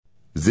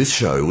This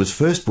show was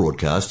first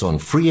broadcast on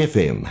Free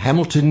FM,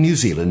 Hamilton, New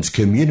Zealand's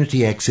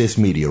community access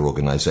media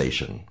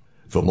organisation.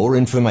 For more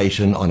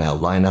information on our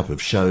lineup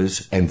of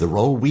shows and the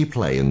role we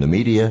play in the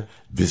media,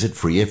 visit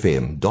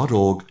freefm.org.nz.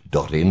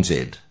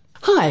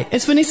 Hi,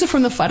 it's Vanessa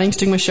from the Fighting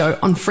Stigma Show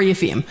on Free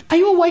FM. Are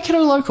you a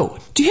Waikato local?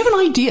 Do you have an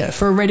idea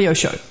for a radio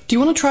show? Do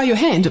you want to try your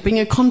hand at being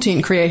a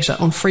content creator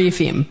on Free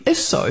FM? If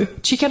so,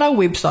 check out our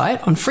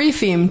website on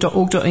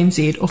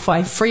freefm.org.nz or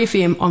find Free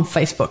FM on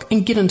Facebook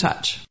and get in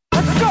touch.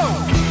 Let's go!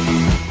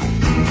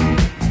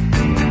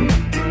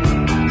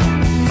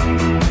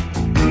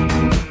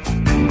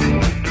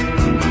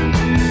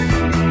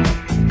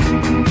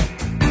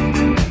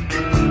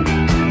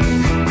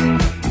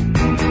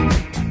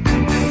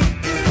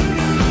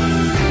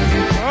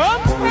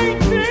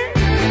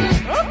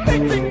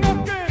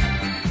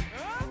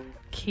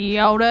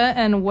 Kia ora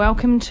and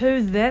welcome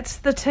to That's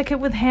the Ticket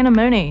with Hannah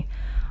Mooney.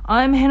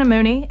 I'm Hannah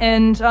Mooney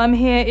and I'm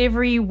here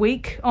every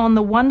week on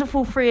the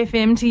wonderful Free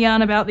FM to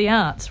yarn about the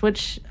arts,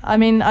 which,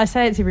 I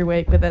say it's every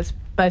week, but that's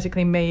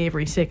basically me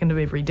every second of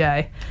every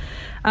day.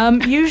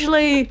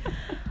 Usually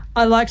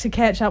I like to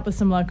catch up with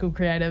some local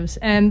creatives,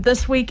 and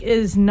this week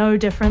is no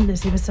different.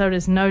 This episode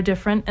is no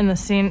different in the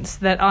sense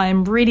that I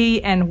am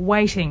ready and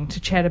waiting to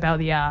chat about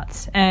the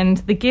arts. And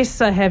the guests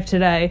I have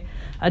today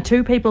are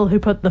two people who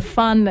put the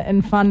fun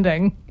in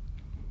funding.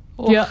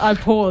 Yeah, I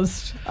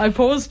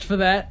paused for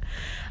that.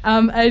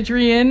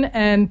 Adrienne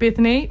and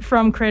Bethany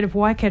from Creative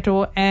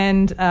Waikato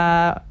and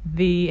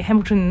the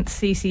Hamilton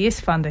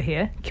CCS funder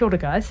here. Kia ora,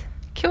 guys.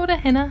 Kia ora,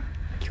 Hannah.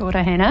 Kia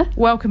ora, Hannah.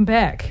 Welcome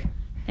back.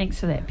 Thanks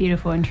for that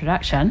beautiful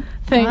introduction.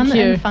 Thank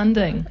you. And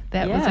funding.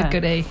 That was a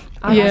goodie.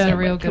 Oh, yeah. That was a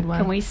real good one.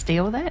 Can we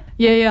steal that?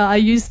 Yeah. I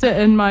used it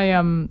in my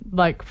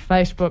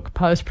Facebook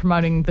post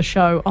promoting the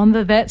show on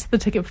the That's the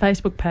Ticket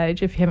Facebook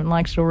page. If you haven't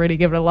liked it already,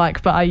 give it a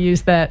like. But I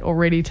used that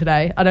already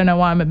today. I don't know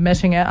why I'm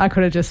admitting it. I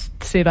could have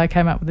just said I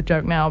came up with a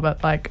joke now,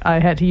 but I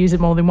had to use it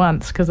more than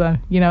once because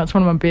it's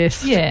one of my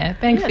best. Yeah,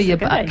 bang for your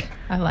buck.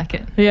 I like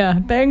it. Yeah,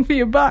 bang for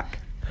your buck.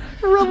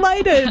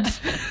 Related.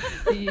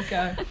 There you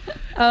go.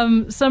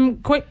 Some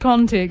quick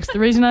context. The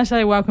reason I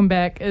say welcome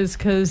back is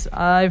because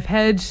I've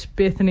had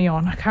Bethany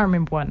on. I can't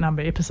remember what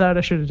number episode.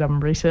 I should have done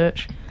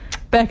research.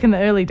 Back in the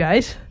early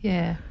days.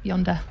 Yeah,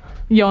 yonder.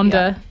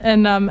 Yeah.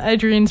 And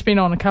Adrienne's been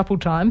on a couple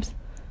times,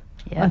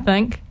 I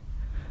think.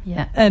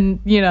 Yeah. And,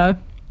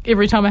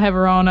 every time I have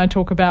her on, I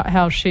talk about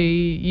how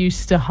she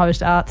used to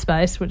host Art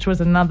Space, which was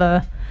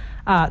another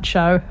art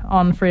show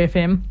on Free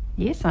FM.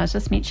 Yes, I was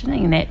just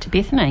mentioning that to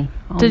Bethany.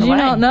 Did you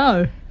not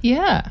know?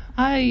 Yeah,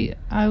 I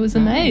was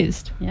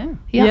amazed. Yeah.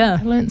 Yeah.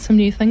 I learnt some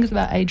new things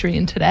about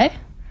Adrienne today.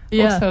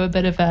 Yeah. Also a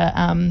bit of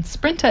a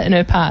sprinter in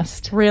her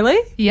past. Really?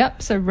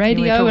 Yep, so You were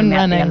radio talking and about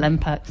running. the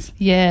Olympics.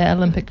 Yeah,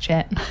 Olympic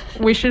chat.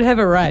 We should have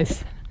a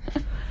race.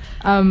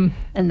 In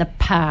the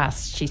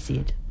past, she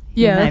said.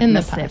 Yeah, Maybe in the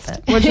missed that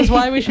past. bit. Which is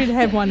why we should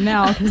have one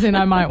now, because then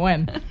I might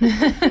win.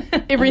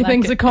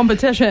 Everything's a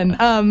competition.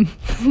 No,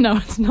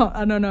 it's not.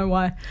 I don't know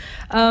why.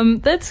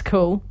 That's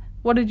cool.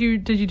 What did you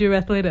do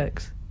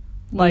athletics?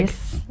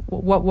 Yes.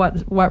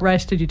 What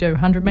race did you do?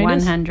 100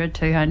 metres? 100,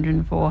 200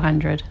 and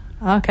 400.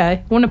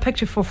 Okay. Want a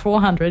picture for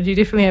 400? You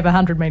definitely have a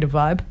 100 metre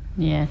vibe.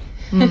 Yeah.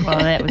 Well,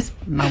 that was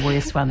my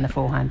worst one, the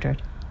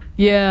 400.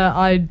 Yeah,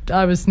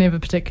 I was never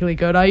particularly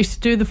good. I used to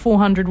do the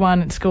 400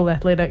 one at school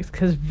athletics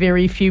because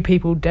very few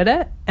people did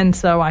it, and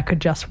so I could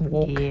just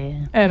walk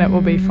Yeah. and it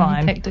will be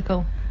fine.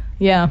 Tactical.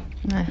 Yeah.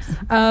 Nice.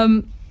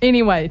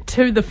 Anyway,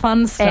 to the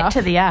fun stuff. Back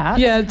to the arts.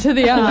 Yeah, to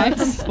the Away from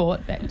arts.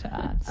 sport, back to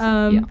arts.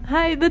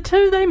 Hey, the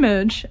two, they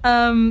merge.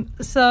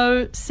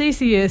 So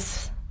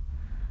CCS,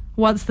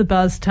 what's the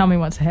buzz? Tell me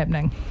what's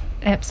happening.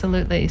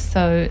 Absolutely.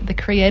 So the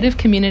Creative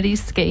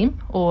Communities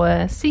Scheme, or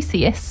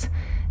CCS,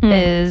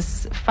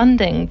 is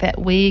funding that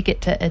we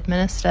get to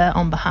administer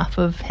on behalf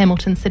of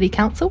Hamilton City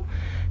Council.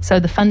 So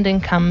the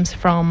funding comes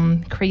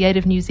from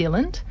Creative New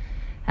Zealand,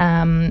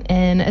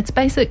 and it's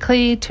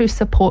basically to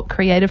support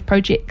creative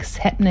projects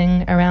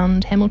happening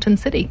around Hamilton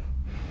City.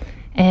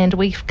 And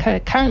we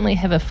currently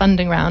have a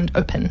funding round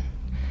open.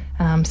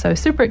 So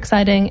super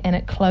exciting, and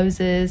it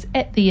closes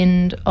at the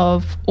end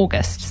of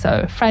August,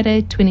 so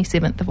Friday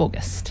 27th of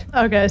August.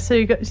 Okay, so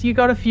you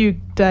got a few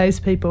days,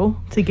 people,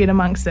 to get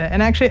amongst it.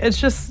 And actually,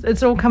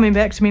 it's all coming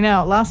back to me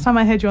now. Last time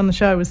I had you on the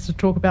show was to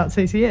talk about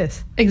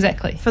CCS.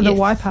 Exactly. For the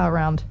Waipa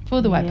round.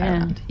 For the Waipa Yeah.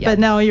 round, yeah. But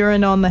now you're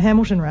in on the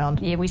Hamilton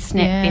round. Yeah, we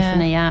snapped Yeah.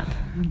 Bethany up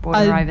and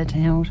brought her over to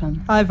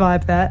Hamilton. I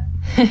vibe that.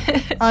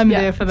 I'm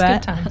there for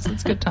that.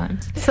 It's good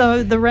times.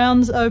 So the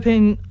round's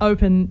open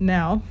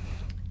now,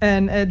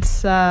 and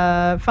it's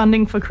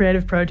funding for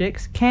creative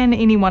projects. Can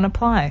anyone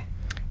apply?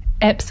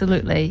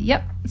 Absolutely,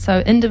 yep.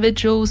 So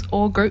individuals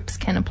or groups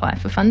can apply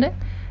for funding.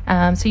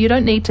 So you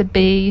don't need to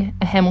be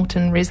a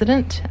Hamilton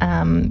resident.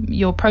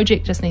 Your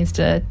project just needs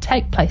to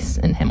take place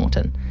in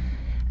Hamilton.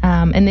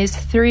 And there's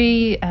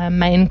three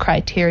main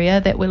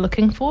criteria that we're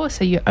looking for.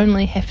 So you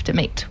only have to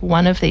meet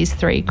one of these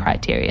three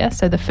criteria.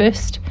 So the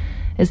first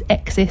is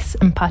access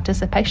and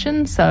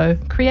participation. So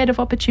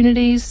creative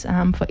opportunities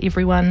for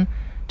everyone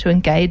to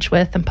engage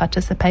with and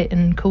participate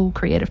in cool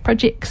creative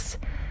projects.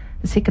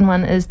 The second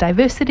one is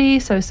diversity,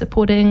 so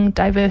supporting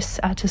diverse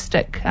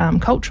artistic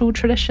cultural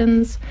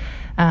traditions.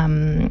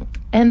 And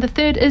the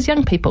third is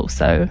young people,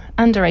 so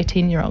under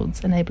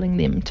 18-year-olds, enabling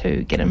them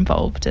to get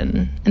involved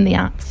in the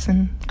arts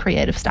and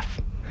creative stuff.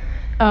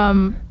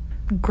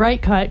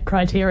 Great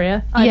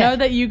criteria. I know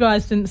that you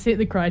guys didn't set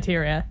the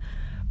criteria,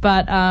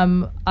 but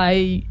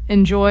I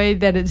enjoy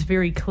that it's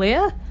very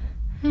clear.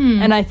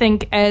 And I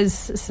think as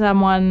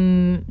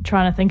someone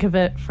trying to think of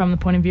it from the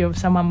point of view of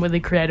someone with a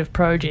creative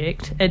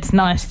project, it's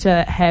nice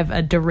to have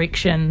a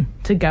direction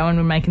to go in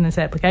when making this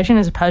application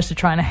as opposed to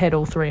trying to hit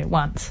all three at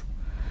once.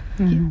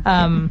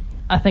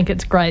 I think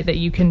it's great that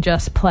you can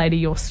just play to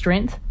your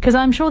strength, because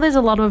I'm sure there's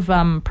a lot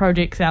of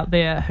projects out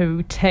there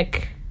who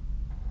tick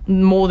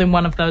more than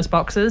one of those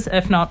boxes,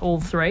 if not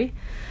all three.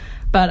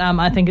 But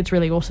I think it's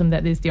really awesome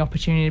that there's the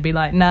opportunity to be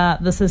like, nah,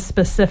 this is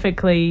going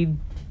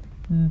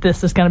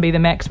to be the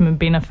maximum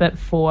benefit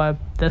for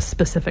this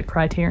specific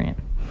criterion.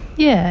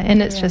 Yeah,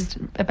 and it's just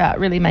about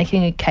really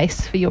making a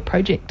case for your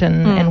project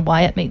and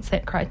why it meets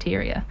that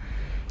criteria.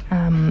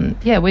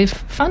 We've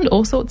funded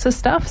all sorts of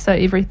stuff, so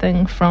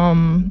everything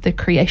from the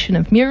creation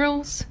of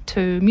murals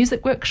to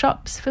music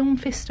workshops, film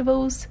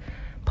festivals,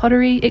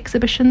 pottery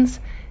exhibitions,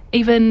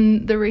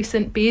 even the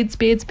recent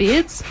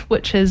Beards,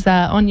 which is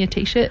on your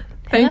T-shirt.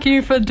 Thank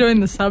you for doing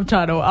the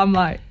subtitle. I'm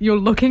like, you're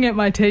looking at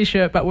my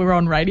T-shirt, but we're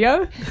on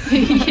radio?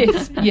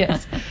 Yes.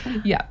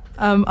 Yeah.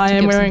 I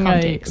am wearing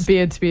a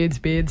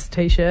Beards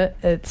T-shirt.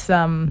 It's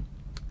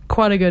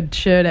quite a good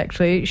shirt,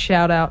 actually.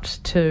 Shout out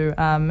to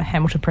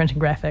Hamilton Print and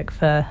Graphic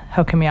for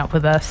hooking me up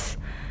with this.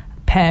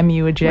 Pam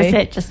UG. Was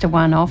that just a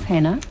one-off,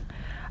 Hannah? Is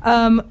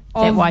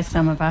that why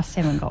some of us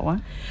haven't got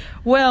one?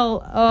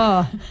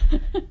 Well,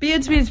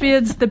 Beards.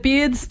 The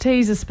Beards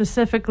tees are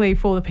specifically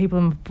for the people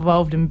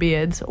involved in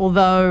beards,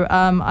 although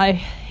I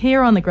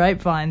hear on the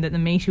grapevine that the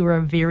Meteor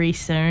are very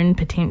soon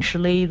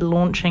potentially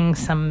launching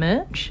some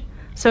merch.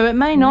 So it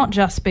may not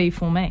just be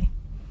for me.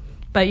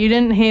 But you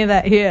didn't hear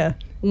that here.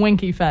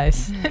 Winky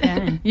face.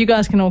 Okay. You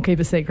guys can all keep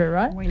a secret,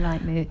 right? We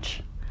like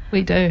merch.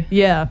 We do.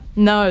 Yeah.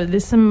 No,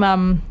 there's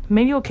some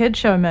Meteor Kids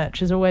Show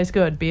merch is always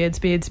good.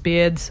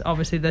 Beards.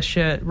 Obviously the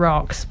shirt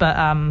rocks, but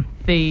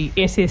the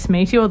SS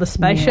Meteor, the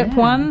spaceship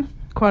one,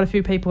 quite a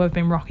few people have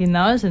been rocking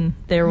those, and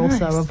they're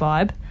also a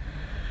vibe.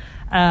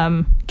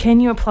 Can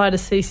you apply to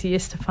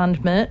CCS to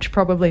fund merch?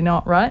 Probably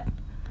not, right?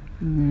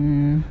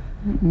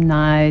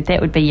 No,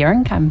 that would be your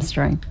income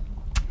stream.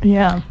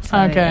 Yeah. So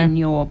okay. in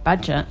your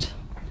budget,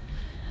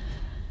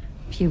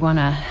 if you want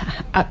to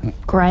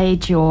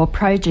upgrade your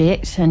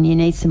project and you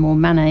need some more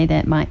money,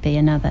 that might be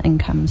another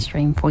income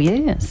stream for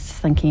you. It's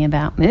thinking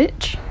about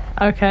merch.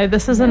 Okay,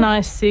 this is a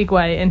nice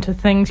segue into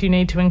things you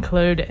need to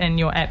include in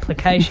your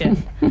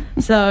application.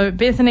 So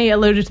Bethany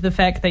alluded to the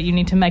fact that you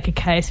need to make a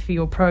case for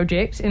your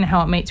project and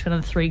how it meets one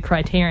of the three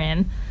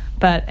criterion.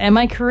 But am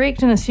I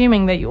correct in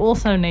assuming that you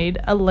also need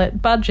a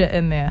lit budget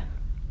in there?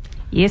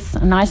 Yes,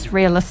 a nice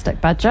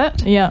realistic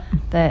budget. Yeah.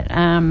 That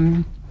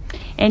and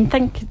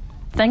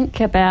think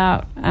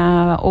about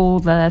all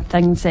the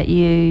things that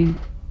you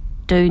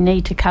do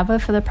need to cover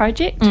for the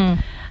project.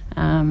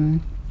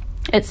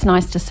 It's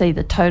nice to see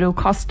the total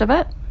cost of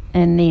it,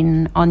 and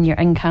then on your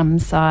income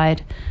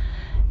side,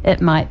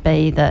 it might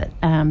be that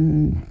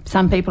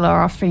some people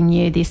are offering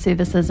you their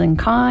services in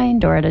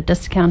kind or at a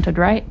discounted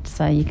rate,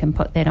 so you can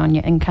put that on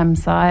your income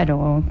side,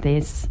 or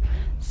there's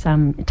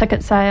some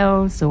ticket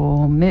sales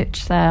or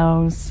merch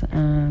sales,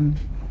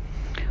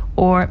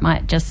 or it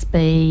might just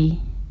be,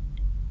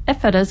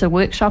 if it is a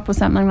workshop or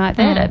something like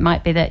that, it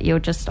might be that you're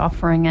just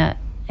offering it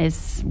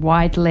as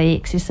widely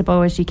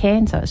accessible as you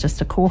can, so it's just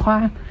a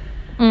kohai.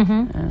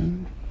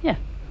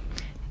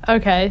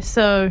 Okay,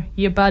 so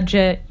your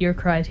budget, your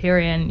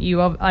criterion,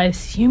 I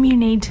assume you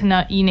need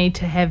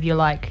to have your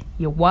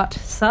what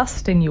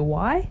sussed and your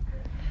why?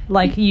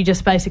 Like you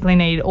just basically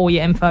need all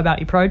your info about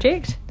your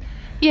project?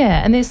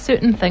 Yeah, and there's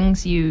certain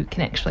things you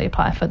can actually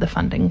apply for the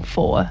funding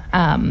for.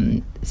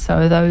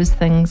 So those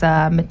things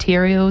are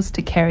materials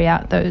to carry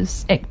out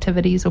those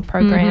activities or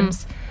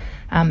programs,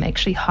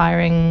 actually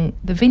hiring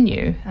the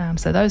venue,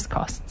 so those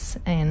costs,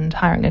 and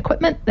hiring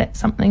equipment,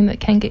 that's something that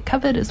can get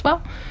covered as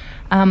well.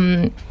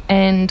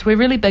 And we're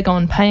really big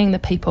on paying the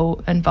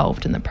people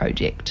involved in the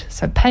project,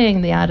 so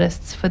paying the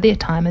artists for their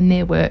time and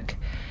their work,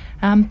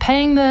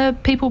 paying the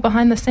people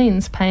behind the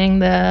scenes, paying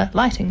the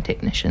lighting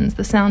technicians,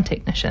 the sound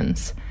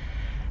technicians,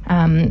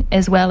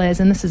 as well as,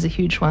 and this is a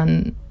huge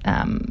one,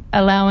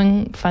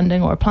 allowing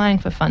funding or applying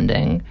for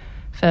funding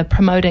for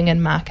promoting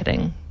and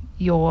marketing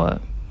your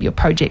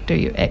project or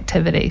your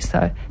activity.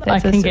 So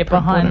that's I can get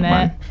behind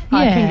that. Yeah.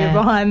 I can get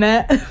behind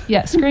that.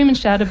 Yeah, scream and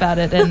shout about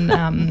it,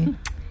 and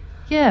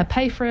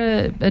pay for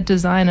a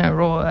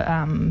designer or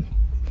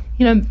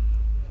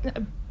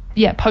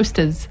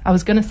posters. I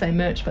was going to say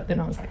merch, but then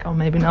I was like, oh,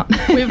 maybe not.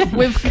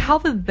 We've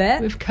covered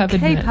that. We've covered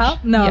Keep merch.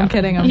 up. No, Yeah. I'm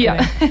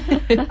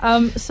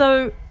kidding.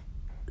 So,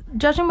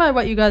 judging by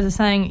what you guys are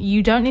saying,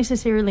 you don't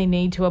necessarily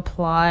need to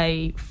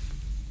apply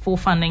for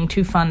funding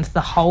to fund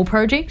the whole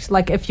project.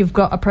 Like if you've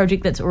got a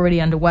project that's already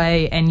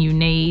underway and you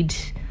need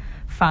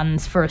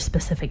funds for a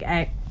specific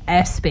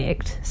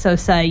aspect. So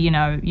say,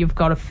 you've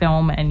got a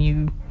film and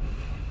you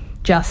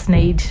just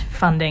need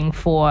funding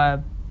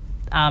for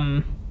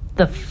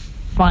the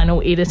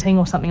final editing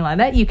or something like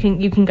that, you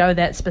can go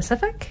that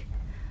specific?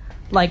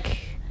 Like...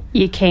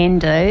 You can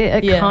do.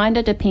 It kind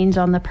of depends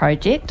on the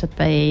project.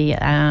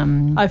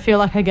 I feel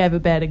like I gave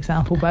a bad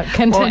example, but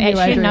continue. Well,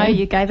 actually, Adrian. no,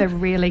 you gave a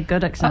really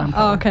good example.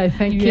 Okay,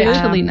 thank you. You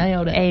actually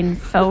nailed it. And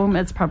film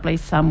is probably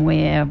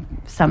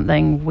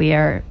something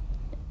where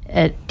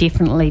it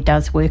definitely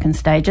does work in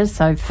stages.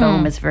 So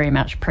film is very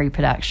much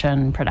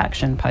pre-production,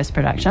 production,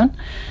 post-production.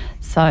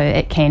 So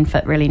it can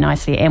fit really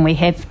nicely. And we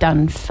have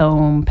done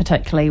film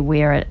particularly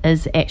where it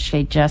is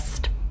actually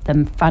just,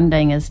 the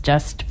funding is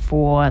just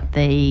for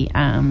the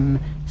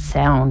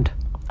sound.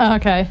 Oh,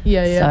 okay,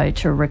 yeah. So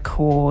to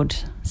record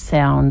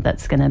sound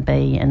that's going to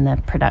be in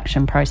the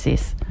production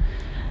process.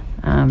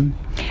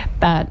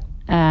 But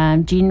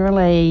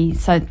generally,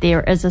 so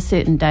there is a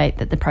certain date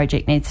that the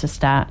project needs to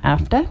start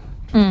after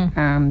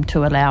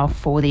to allow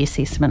for the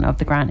assessment of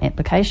the grant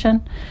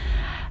application.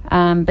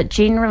 But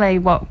generally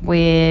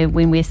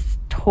when we're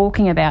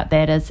talking about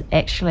that is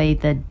actually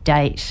the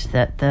date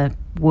that the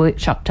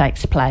workshop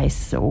takes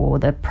place or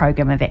the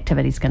program of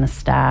activity is going to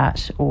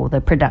start or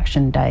the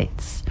production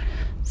dates.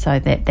 So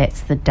that's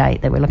the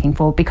date that we're looking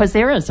for, because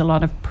there is a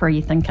lot of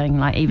pre-thinking,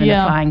 like even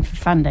applying for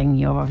funding,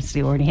 you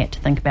obviously already had to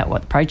think about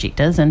what the project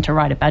is and to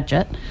write a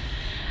budget.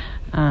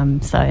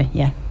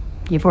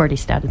 You've already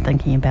started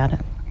thinking about it.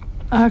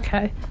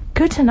 Okay,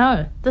 good to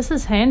know. This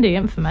is handy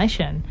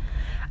information.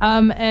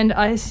 And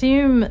I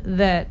assume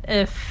that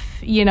if,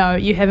 you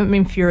haven't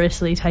been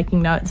furiously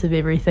taking notes of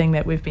everything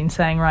that we've been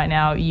saying right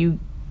now,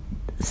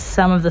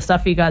 some of the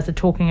stuff you guys are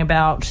talking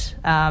about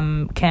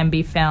can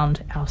be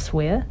found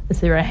elsewhere. Is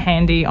there a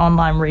handy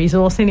online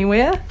resource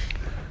anywhere?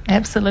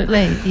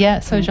 Absolutely, yeah.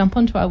 So jump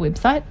onto our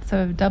website,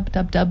 so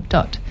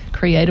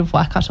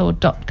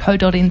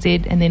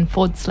www.creativewaikato.co.nz and then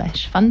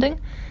 /funding.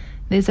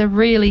 There's a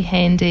really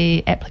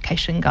handy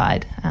application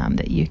guide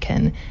that you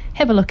can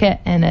have a look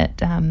at, and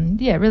it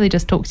really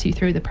just talks you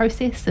through the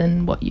process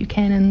and what you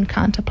can and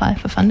can't apply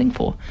for funding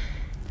for.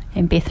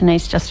 And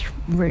Bethany's just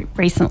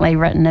recently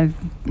written a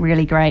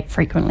really great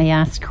frequently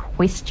asked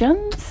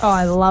questions. Oh,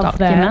 I love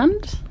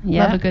document. that.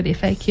 Yeah. Love a good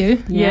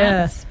FAQ.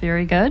 Yeah, it's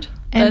very good.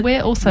 And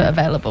we're also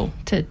available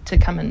to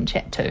come and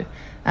chat to.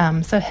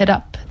 So hit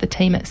up the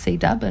team at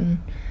CW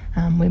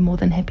and we're more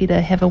than happy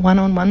to have a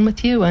one-on-one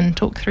with you and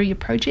talk through your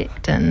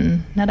project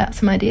and nut out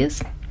some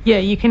ideas. Yeah,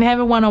 you can have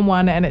a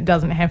one-on-one and it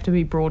doesn't have to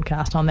be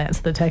broadcast on That's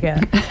the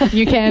Ticket.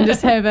 You can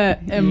just have it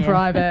in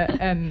private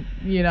and,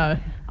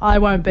 I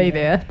won't be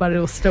there, but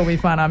it'll still be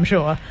fun, I'm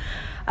sure.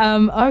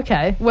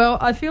 Okay, well,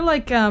 I feel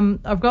like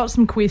I've got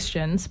some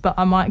questions, but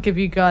I might give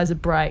you guys a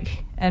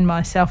break and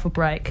myself a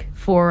break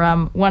for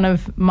one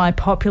of my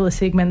popular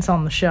segments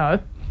on the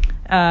show.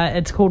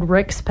 It's called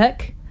Rick's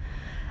Pick.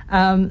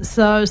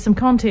 So some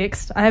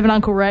context, I have an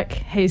Uncle Rick.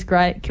 He's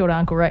great. Kia ora,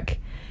 Uncle Rick.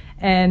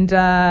 And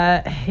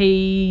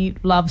he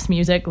loves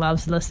music,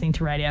 loves listening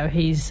to radio.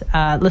 He's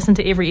listened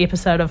to every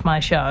episode of my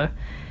show.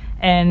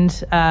 And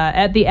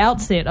at the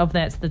outset of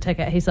That's the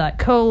Ticket, he's like,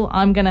 cool,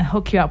 I'm going to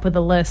hook you up with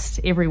a list.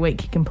 Every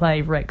week you can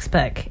play Rick's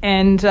Pick.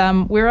 And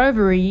we're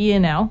over a year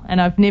now, and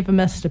I've never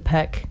missed a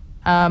pick.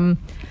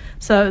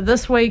 So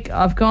this week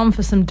I've gone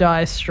for some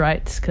Dire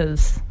Straits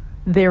because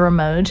they're a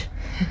mood.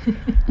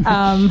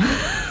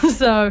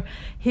 So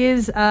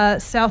here's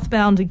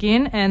Southbound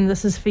again, and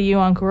this is for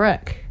you, Uncle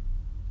Rick.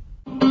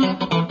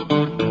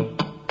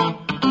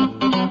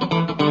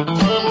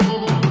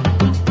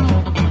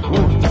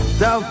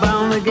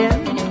 Southbound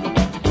again.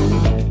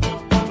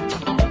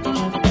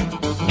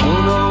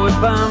 Don't know if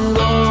I'm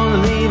gonna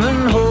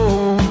leaving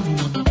home.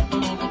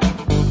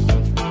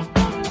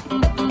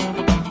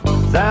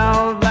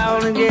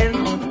 Southbound again.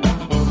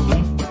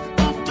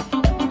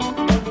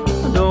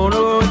 Don't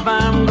know if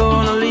I'm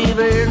gonna leave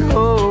it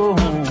home.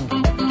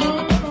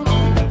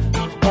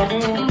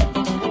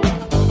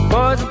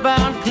 Boys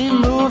about to keep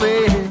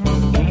moving.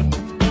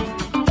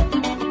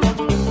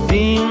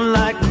 Seem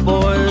like the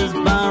boys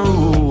by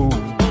rule.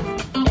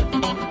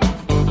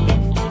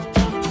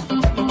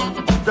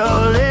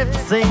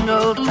 Every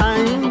single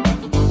time,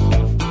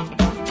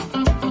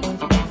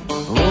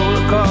 roll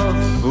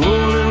across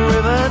rolling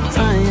river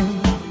time.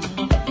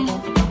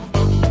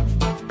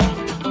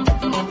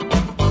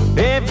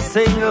 Every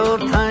single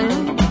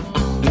time,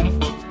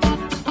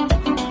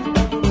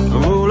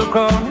 roll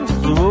across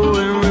the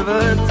rolling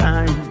river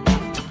time.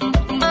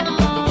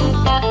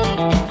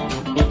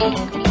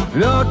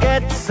 Look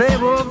at the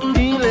same old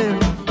feeling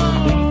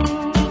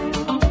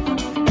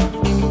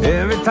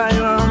every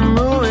time I'm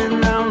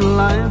moving down the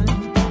line.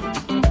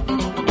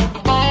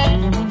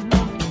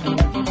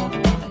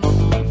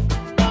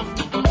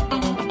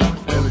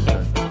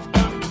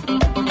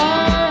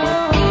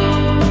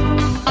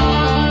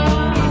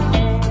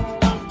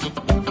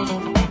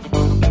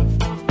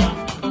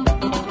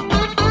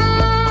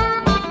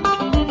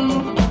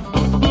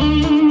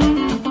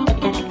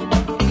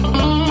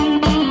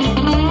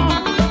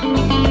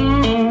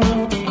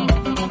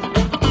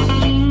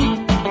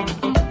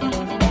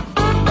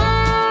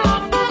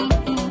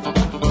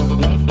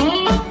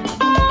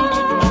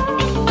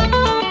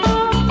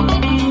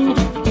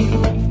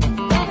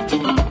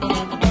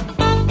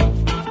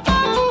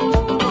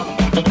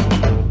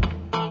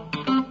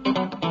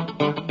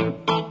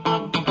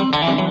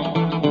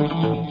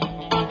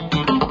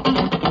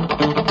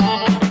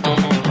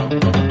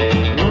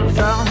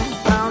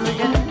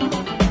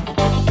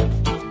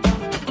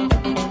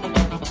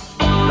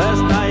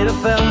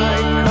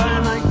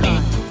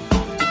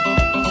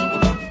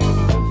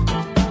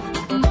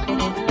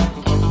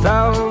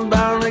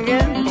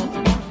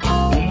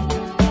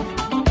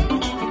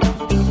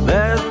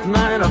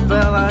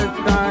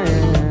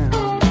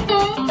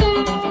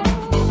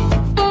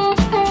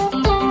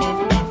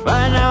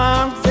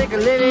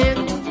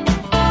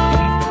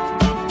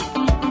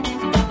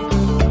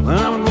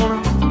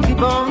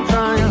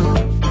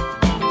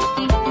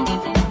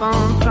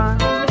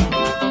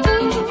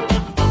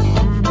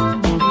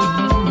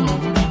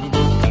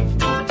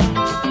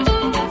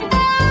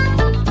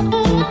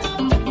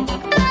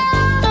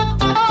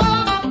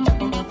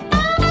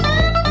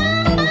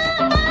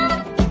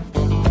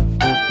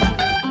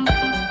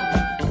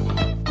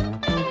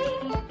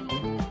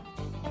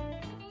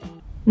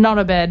 not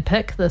a bad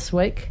pick this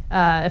week,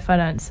 if I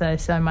don't say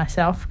so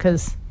myself,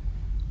 because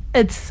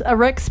it's a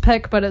Rick's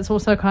pick, but it's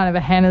also kind of a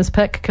Hannah's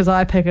pick because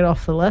I pick it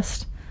off the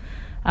list.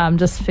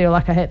 Just feel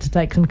like I had to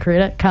take some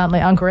credit. Can't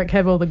let Uncle Rick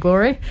have all the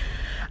glory.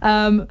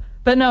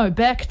 But no,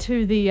 back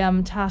to the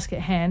task at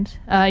hand.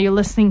 You're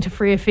listening to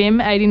Free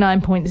FM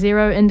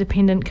 89.0,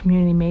 independent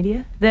community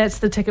media. That's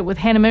the ticket with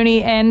Hannah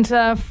Mooney, and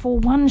for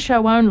one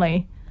show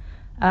only,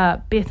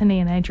 Bethany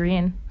and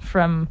Adrienne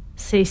from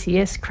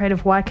CCS,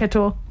 Creative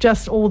Waikato,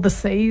 just all the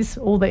C's,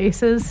 all the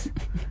S's.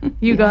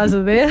 You guys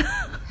are there.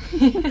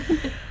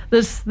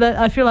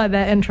 I feel like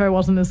that intro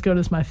wasn't as good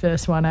as my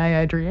first one,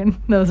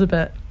 Adrienne? That was a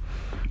bit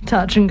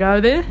touch and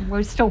go there.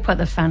 We'll still put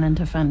the fun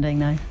into funding,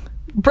 though.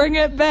 Bring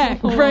it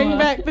back. Bring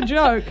back the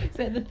joke. Is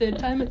that the third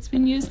time it's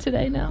been used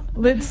today now?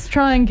 Let's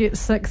try and get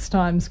 6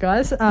 times,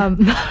 guys.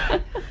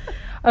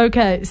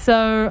 Okay,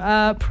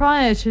 so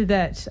prior to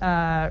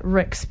that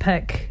Rick's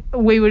pick,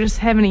 we were just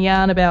having a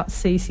yarn about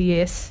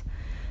CCS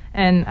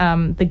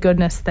and the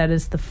goodness that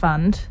is the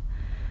fund.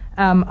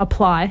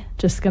 Apply,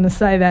 just going to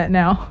say that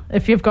now.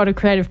 If you've got a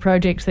creative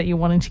project that you're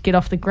wanting to get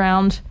off the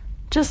ground,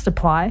 just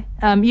apply.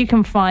 You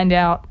can find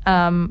out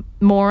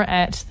more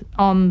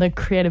on the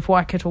Creative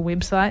Waikato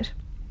website.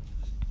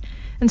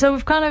 And so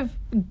we've kind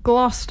of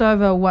glossed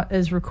over what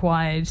is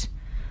required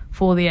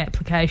for the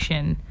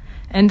application.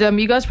 And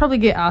you guys probably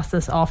get asked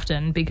this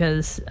often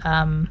because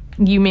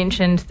you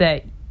mentioned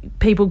that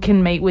people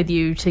can meet with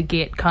you to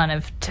get kind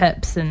of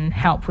tips and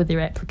help with their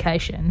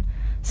application.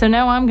 So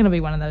now I'm going to be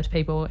one of those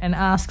people and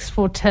asks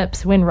for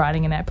tips when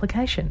writing an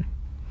application.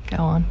 Go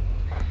on.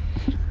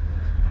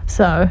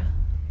 So,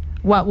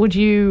 what would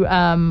you,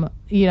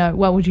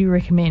 what would you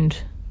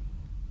recommend?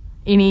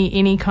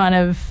 Any kind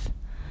of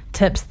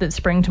tips that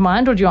spring to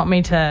mind, or do you want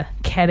me to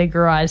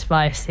categorise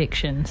by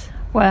sections?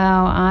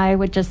 Well, I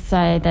would just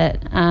say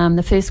that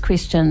the first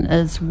question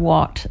is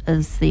what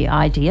is the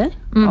idea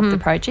of the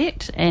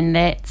project, and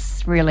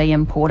that's really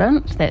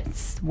important.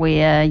 That's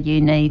where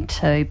you need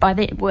to.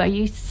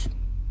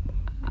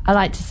 I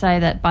like to say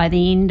that by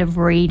the end of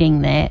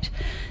reading that,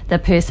 the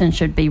person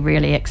should be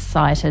really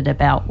excited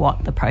about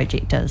what the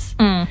project is,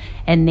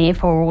 and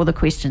therefore all the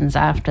questions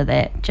after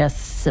that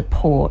just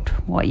support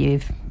what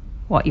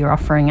you're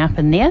offering up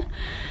in there.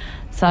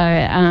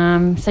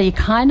 So you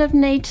kind of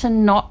need to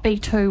not be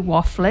too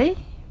waffly,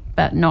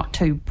 but not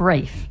too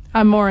brief.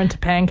 I'm more into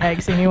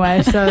pancakes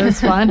anyway, so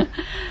that's fine.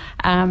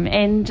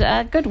 And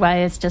a good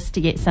way is just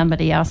to get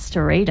somebody else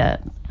to read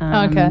it.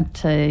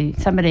 To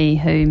somebody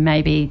who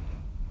maybe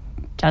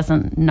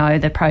doesn't know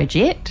the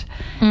project,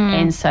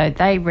 and so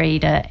they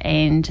read it,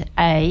 and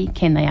A,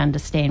 can they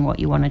understand what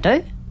you want to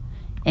do,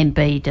 and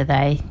B, do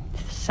they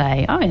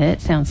say, oh,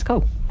 that sounds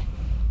cool.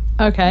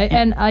 Okay,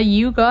 and are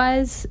you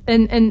guys,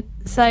 and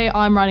say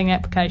I'm writing an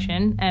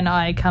application and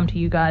I come to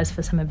you guys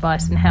for some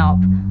advice and help,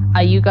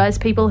 are you guys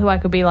people who I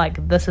could be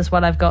like, this is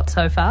what I've got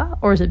so far,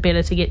 or is it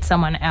better to get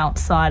someone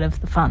outside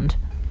of the fund?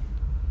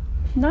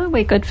 No,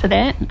 we're good for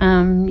that.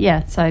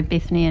 So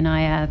Bethany and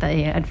I are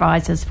the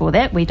advisors for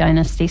that. We don't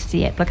assess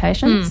the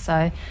applications,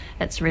 so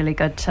it's really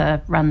good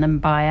to run them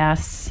by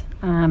us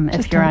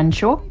if you're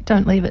unsure.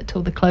 Don't leave it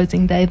till the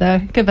closing day, though.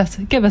 Give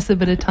us a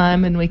bit of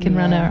time and we can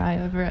run our eye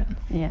over it.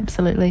 Yeah,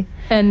 absolutely.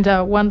 And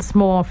once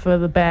more for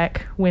the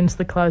back, when's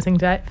the closing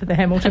date for the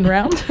Hamilton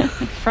round?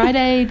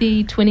 Friday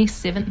the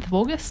 27th of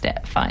August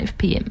at 5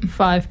 p.m.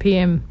 5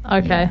 p.m,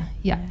 okay.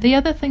 Yeah. The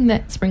other thing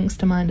that springs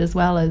to mind as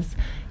well is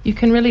you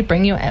can really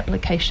bring your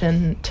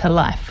application to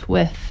life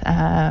with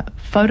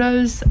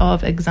photos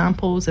of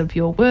examples of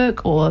your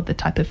work or the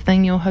type of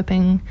thing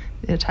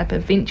the type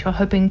of event you're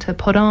hoping to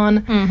put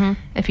on.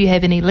 If you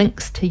have any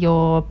links to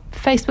your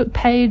Facebook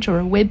page or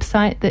a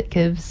website that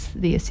gives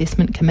the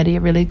assessment committee a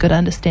really good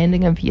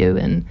understanding of you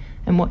and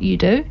what you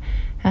do.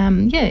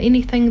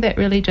 Anything that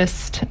really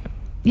just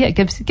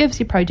gives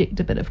your project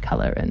a bit of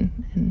colour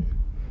and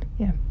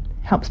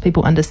helps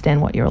people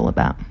understand what you're all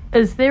about.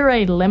 Is there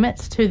a limit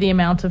to the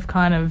amount of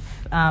kind of,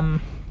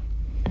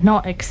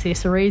 not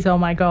accessories, oh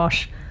my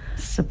gosh.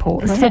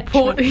 Support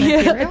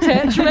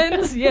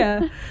attachments,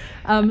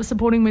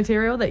 supporting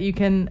material that you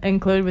can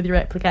include with your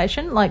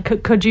application?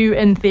 Like, could you,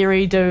 in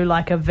theory, do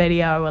like a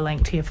video, a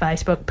link to your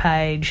Facebook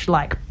page,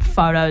 like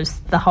photos,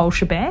 the whole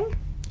shebang?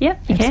 Yeah,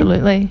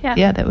 absolutely. Yeah.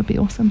 Yeah, that would be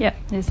awesome. Yep,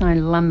 there's no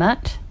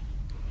limit.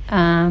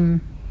 But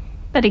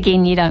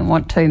again, you don't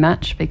want too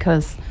much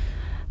because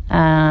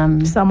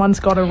someone's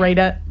got to read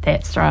it.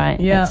 That's right.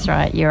 Yeah. That's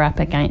right. You're up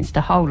against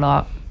a whole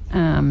lot.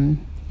 And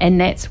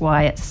that's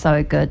why it's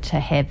so good to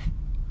have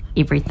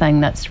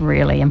everything that's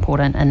really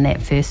important in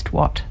that first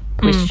what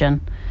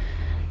question.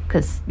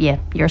 Because,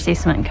 your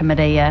assessment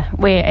committee,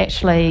 we're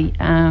actually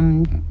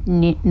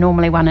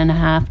normally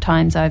 1.5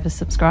 times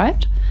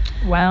oversubscribed.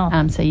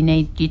 Wow. So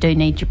you do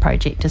need your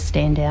project to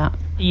stand out.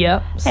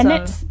 Yep. And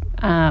that's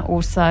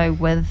also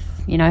with,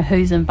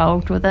 who's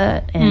involved with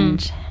it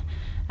and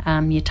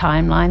your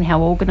timeline,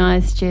 how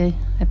organised you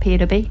appear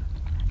to be.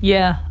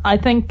 Yeah, I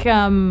think,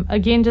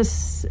 again,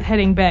 just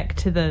heading back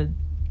to the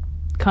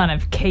kind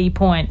of key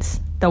points,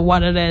 the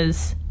what it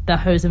is, the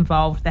who's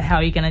involved, the how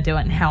you're going to do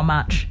it and how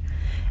much.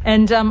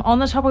 And on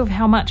the topic of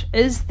how much,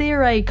 is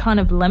there a kind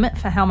of limit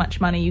for how much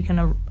money you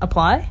can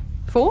apply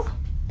for?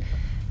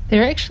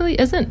 There actually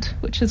isn't,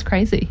 which is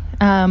crazy.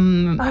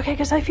 Okay,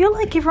 because I feel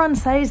like everyone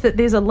says that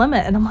there's a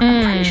limit, and I'm like,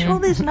 I'm pretty sure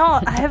there's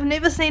not. I have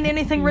never seen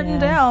anything written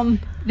down.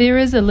 There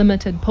is a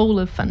limited pool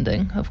of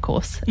funding, of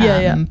course,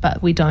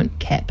 but we don't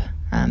cap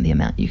the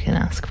amount you can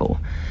ask for.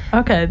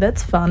 Okay,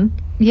 that's fun.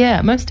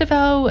 Yeah, most of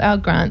our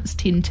grants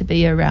tend to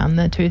be around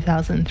the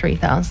 $2,000,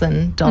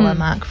 $3,000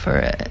 mark for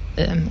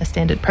a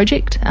standard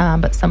project,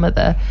 but some of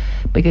the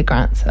bigger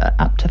grants are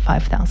up to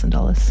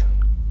 $5,000.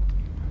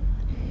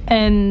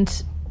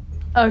 And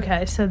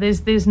okay, so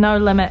there's no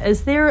limit.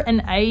 Is there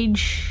an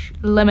age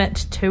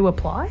limit to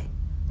apply?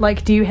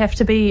 Like, do you have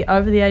to be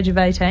over the age of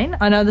 18?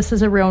 I know this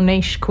is a real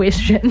niche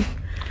question.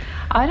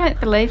 I don't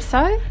believe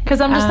so.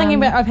 Because I'm just thinking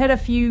about, I've had a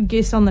few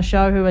guests on the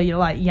show who are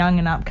like young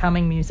and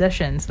upcoming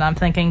musicians, and I'm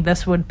thinking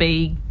this would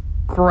be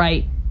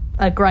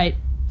a great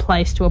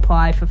place to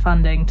apply for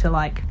funding to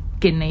like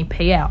get an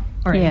EP out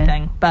or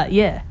anything. But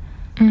yeah.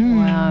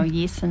 Well,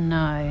 yes and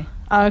no.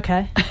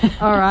 Okay.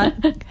 All right.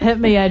 Hit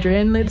me,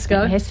 Adrian. Let's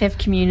go. It has to have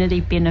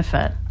community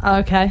benefit.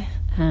 Okay.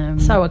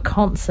 So a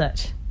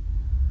concert.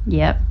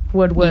 Yep.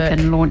 Would work. You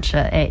can launch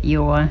it at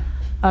your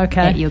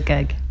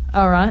gig.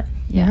 All right.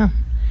 Yeah.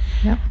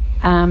 Yep.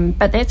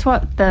 But that's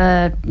what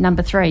the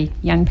number 3,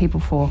 young people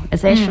for,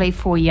 is actually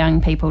for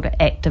young people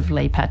to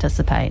actively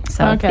participate.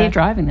 So if they're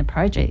driving the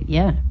project,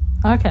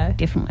 okay,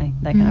 definitely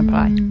they can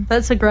apply.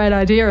 That's a great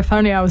idea. If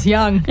only I was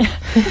young.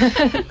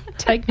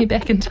 Take me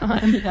back in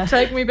time.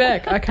 Take me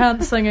back. I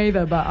can't sing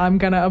either, but I'm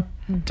going to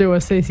do a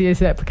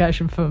CCS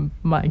application for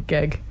my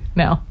gig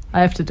now.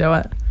 I have to do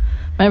it.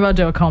 Maybe I'll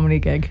do a comedy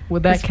gig.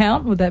 Would that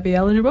count? Would that be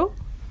eligible?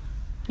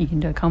 You can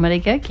do a comedy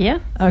gig, yeah.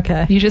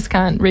 Okay. You just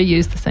can't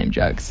reuse the same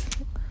jokes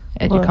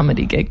at your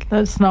comedy gig.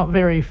 That's not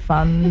very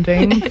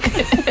funding.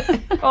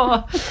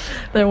 Oh,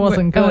 that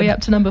wasn't good. Are we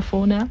up to number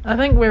 4 now? I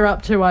think we're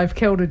up to I've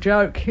killed a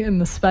joke in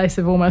the space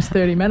of almost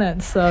 30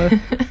 minutes, so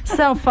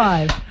sell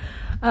 5.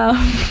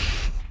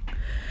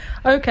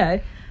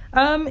 Okay.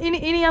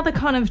 Any other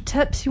kind of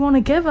tips you want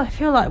to give? I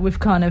feel like we've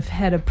kind of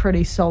had a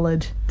pretty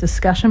solid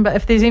discussion, but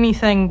if there's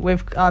anything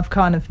I've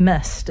kind of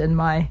missed in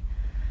my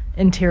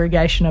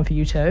interrogation of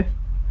you two,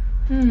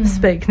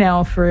 speak now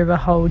or forever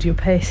hold your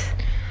peace.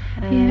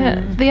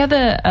 The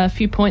other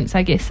few points,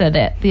 I guess, are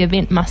that the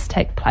event must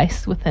take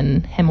place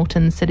within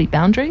Hamilton city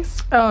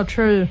boundaries. Oh,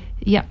 true.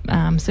 Yep.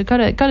 So got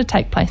to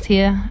take place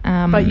here.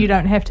 But you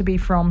don't have to be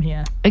from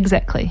here.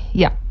 Exactly.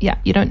 Yeah.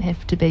 You don't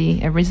have to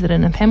be a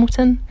resident of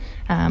Hamilton.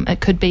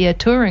 It could be a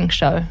touring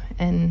show,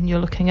 and you're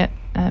looking at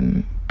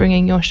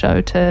bringing your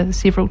show to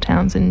several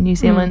towns in New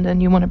Zealand,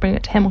 and you want to bring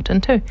it to Hamilton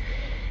too.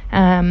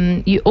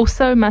 You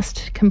also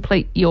must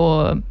complete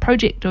your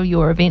project or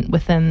your event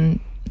within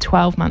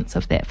 12 months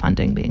of that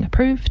funding being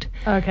approved.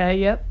 Okay,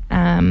 yep.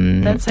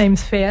 That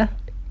seems fair.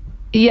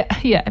 Yeah,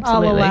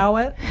 absolutely. I'll allow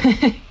it.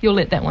 You'll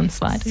let that one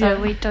slide.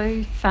 So we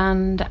do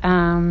fund,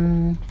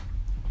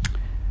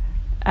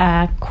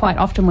 quite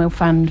often we'll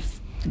fund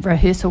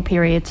rehearsal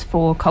periods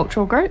for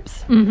cultural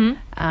groups,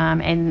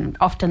 and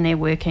often they're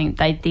working.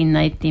 They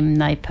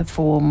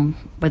perform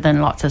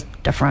within lots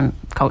of different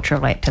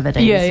cultural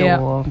activities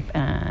or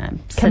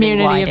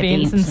community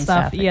events and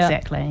stuff. Yeah,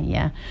 exactly.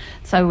 Yeah,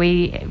 so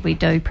we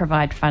do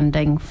provide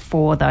funding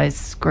for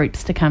those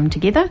groups to come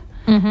together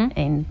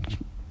and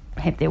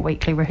have their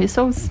weekly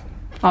rehearsals,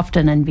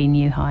 often in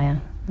venue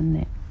hire and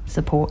that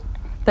support.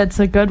 That's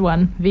a good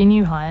one.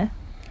 Venue hire,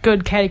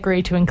 good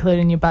category to include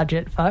in your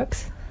budget,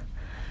 folks.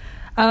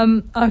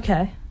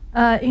 Okay.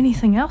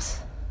 Anything else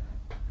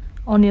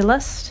on your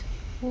list?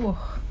 Ooh.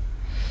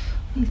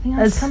 Anything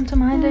else come to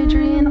mind,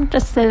 Adrian?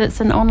 Just that it's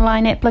an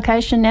online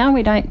application now.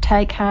 We don't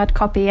take hard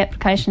copy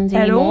applications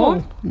anymore.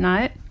 At all?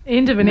 No.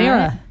 End of an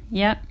era.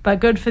 Yep. But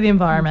good for the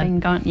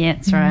environment. Yeah,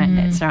 that's right.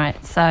 That's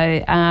right.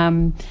 So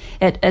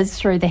it is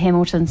through the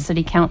Hamilton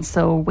City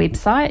Council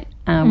website.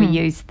 We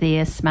use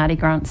their Smarty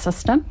Grant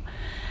system.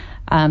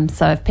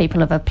 So if people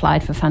have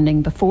applied for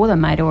funding before, they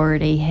might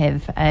already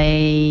have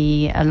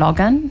a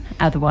login.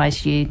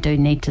 Otherwise, you do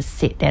need to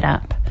set that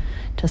up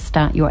to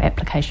start your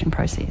application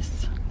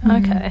process.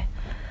 Okay.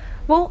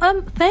 Well,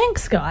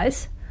 thanks,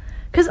 guys.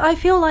 Because I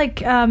feel like,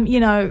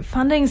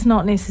 funding's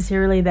not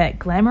necessarily that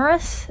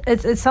glamorous.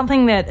 It's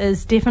something that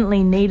is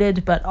definitely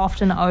needed but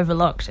often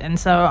overlooked. And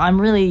so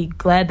I'm really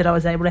glad that I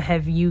was able to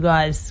have you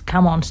guys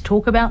come on to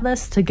talk about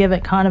this, to give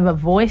it kind of a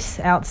voice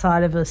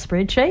outside of a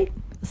spreadsheet.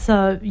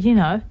 So,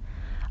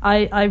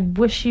 I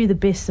wish you the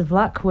best of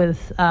luck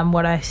with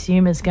what I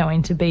assume is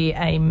going to be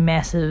a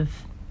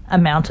massive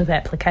amount of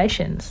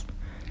applications.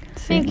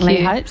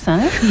 Certainly hope so.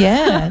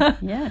 Yeah.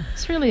 Yeah.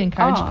 It's really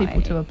encourage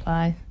people to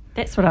apply.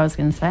 That's what I was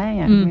going to say,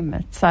 I remember.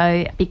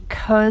 So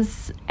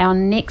because our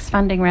next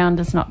funding round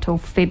is not till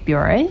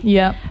February,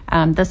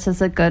 this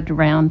is a good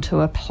round to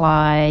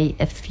apply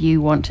if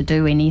you want to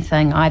do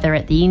anything either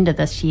at the end of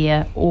this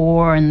year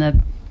or in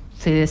the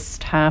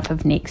first half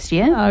of next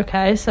year.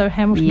 Okay, so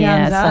Hamilton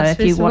Gardens Arts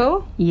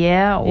Festival?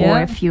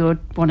 If you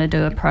want to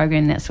do a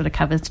program that sort of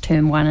covers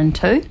term 1 and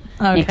 2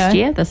 next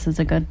year, this is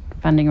a good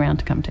funding round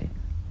to come to.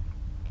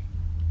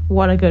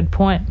 What a good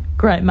point.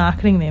 Great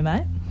marketing there,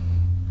 mate.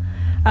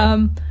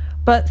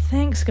 But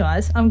thanks,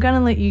 guys. I'm going to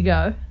let you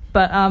go,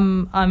 but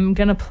I'm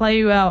going to play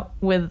you out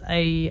with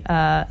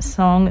a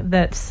song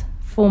that's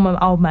for my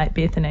old mate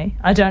Bethany.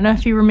 I don't know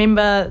if you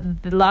remember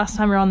the last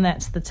time we were on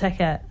That's the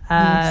Ticket.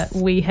 Yes.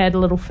 We had a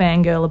little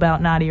fangirl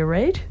about Nadia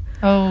Reid.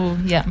 Oh,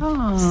 yeah.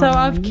 So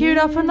I've queued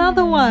up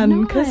another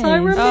one because I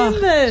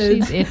remembered. Oh,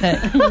 she's epic.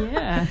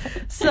 Yeah.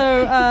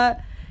 So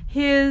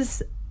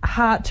here's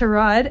Heart to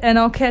Ride, and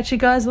I'll catch you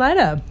guys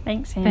later.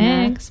 Thanks, Hannah.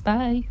 Thanks,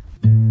 bye.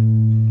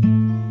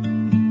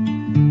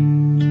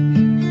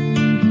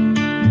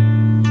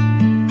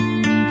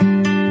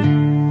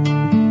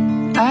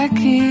 I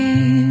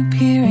keep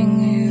hearing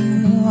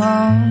you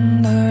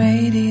on the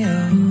radio.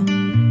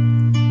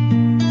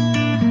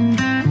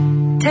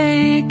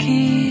 Take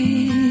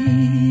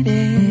it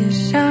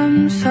as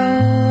some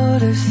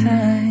sort of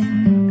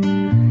sign.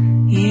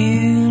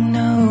 You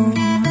know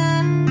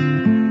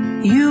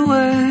you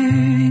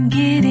were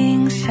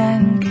getting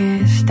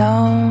sun-kissed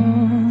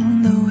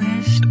on the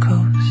West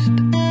Coast.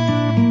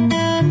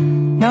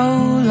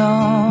 No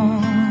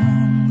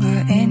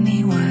longer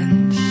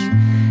anyone's,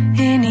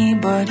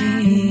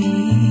 anybody's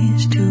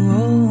to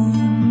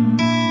own.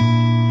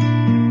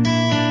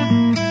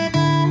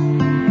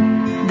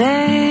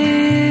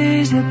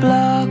 There's a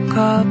block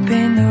up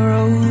in the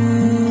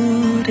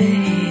road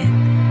ahead,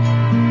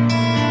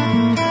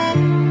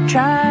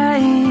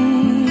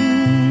 trying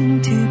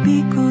to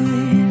be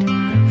good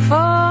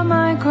for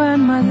my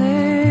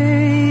grandmother.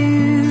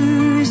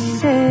 You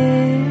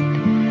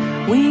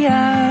said we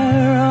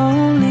are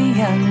only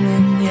young,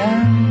 and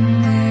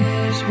young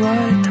is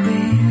what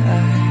we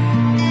are.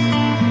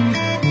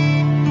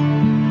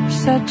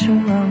 Such a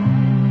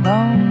long,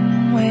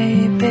 long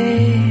way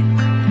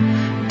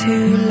back to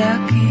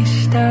lucky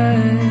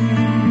stars.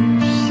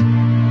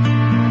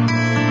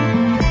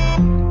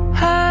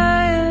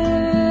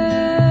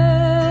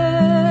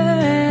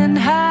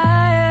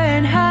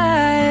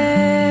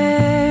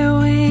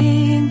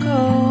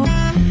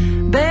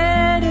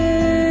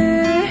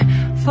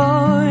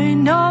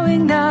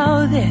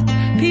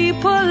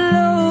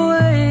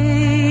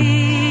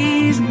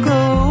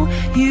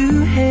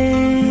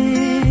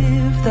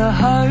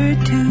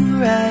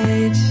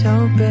 Ride so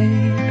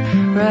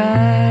babe,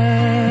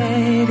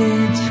 ride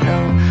it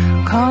slow,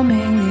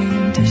 coming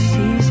into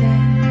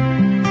season,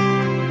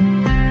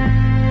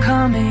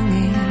 coming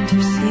into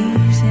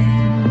season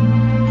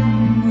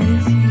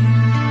with you.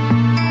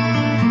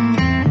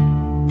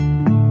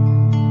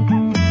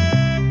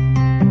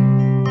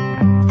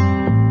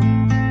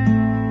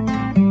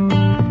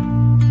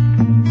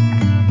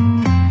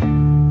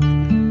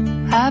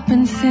 I've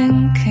been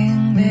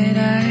thinking that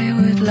I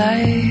would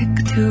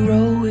like to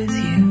roll with you.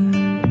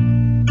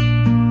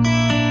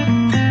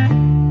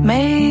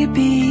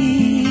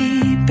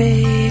 Maybe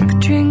big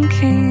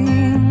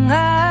drinking,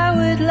 I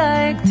would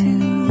like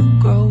to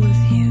grow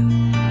with you.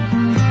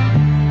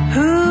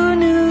 Who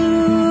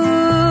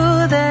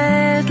knew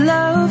that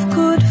love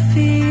could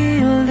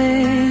feel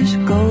this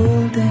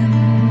golden,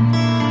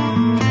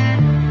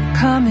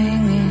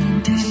 coming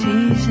into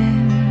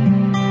season.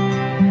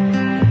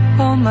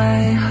 Oh,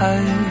 my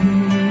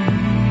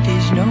heart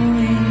is knowing.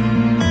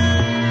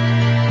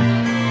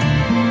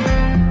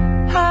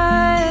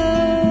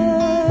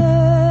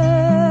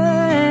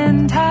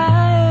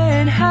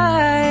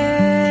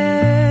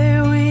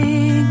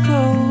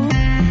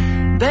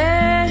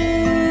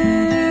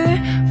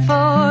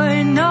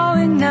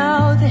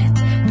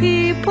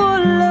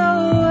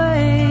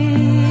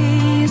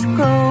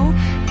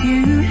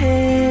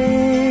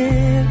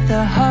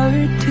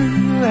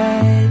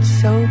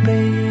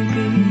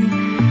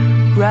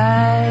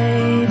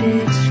 Ride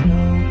it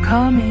slow,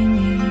 coming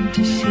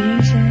into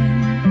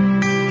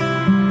season,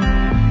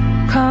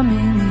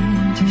 coming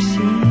into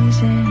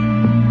season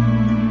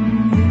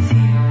with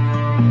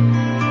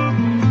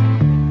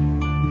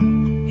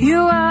you. You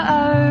are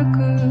our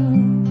girl,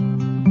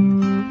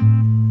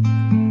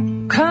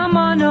 come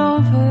on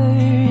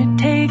over,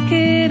 take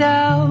it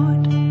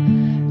out.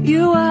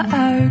 You are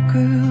our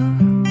girl,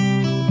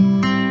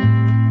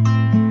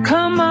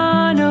 come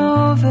on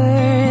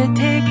over,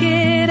 take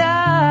it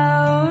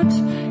out.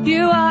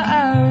 You are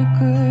our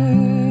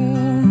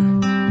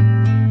girl,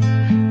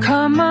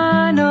 come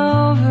on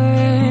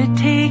over,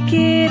 take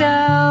it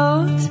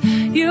out.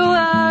 You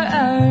are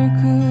our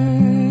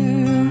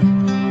girl,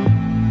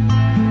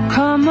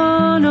 come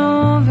on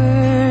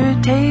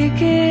over,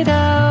 take it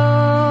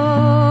out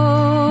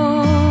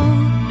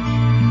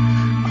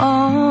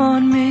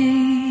on me.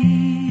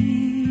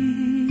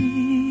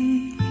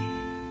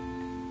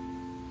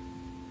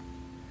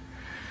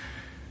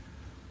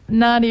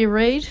 Nadia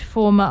Reid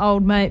for my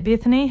old mate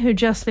Bethany, who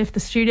just left the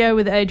studio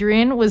with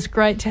Adrienne. It was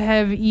great to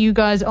have you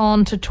guys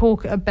on to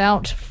talk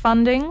about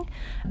funding.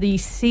 The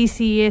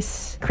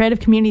CCS Creative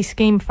Community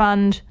Scheme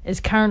Fund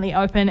is currently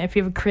open. If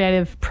you have a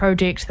creative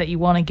project that you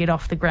want to get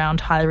off the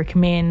ground, highly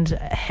recommend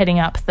heading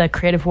up the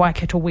Creative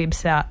Waikato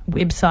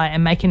website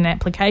and making an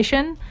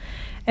application.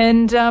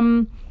 And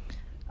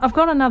I've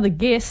got another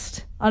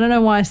guest. I don't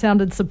know why I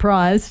sounded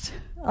surprised.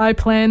 I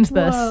planned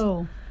this.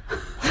 Whoa.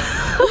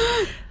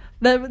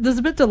 There's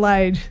a bit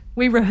delayed.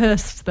 We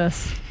rehearsed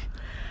this.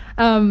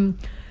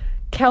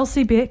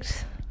 Kelsey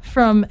Becht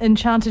from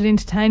Enchanted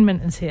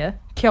Entertainment is here.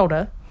 Kia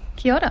ora.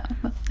 Kia ora.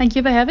 Thank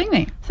you for having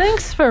me.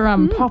 Thanks for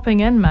popping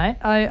in, mate.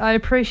 I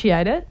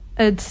appreciate it.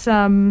 It's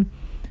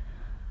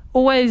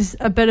always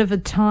a bit of a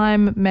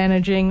time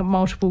managing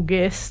multiple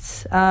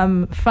guests.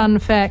 Fun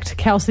fact,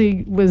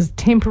 Kelsey was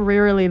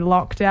temporarily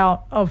locked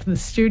out of the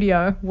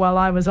studio while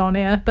I was on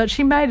air, but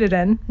she made it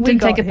in.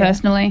 Didn't take it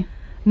personally.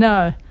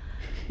 No.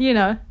 You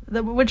know,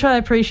 which I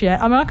appreciate.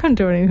 I mean, I couldn't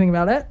do anything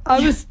about it. I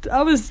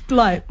was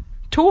like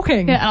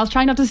talking. Yeah, and I was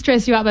trying not to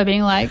stress you out by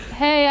being like,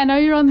 hey, I know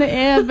you're on the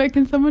air, but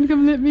can someone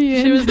come let me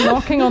in? She was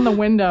knocking on the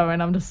window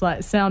and I'm just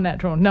like, sound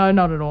natural. No,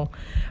 not at all.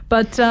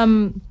 But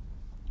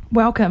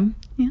welcome.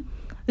 Yeah.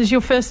 This is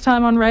your first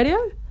time on radio?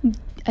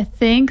 I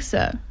think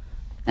so.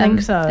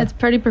 It's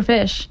pretty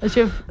profesh.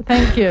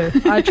 Thank you.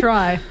 I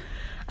try.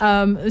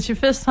 It's your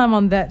first time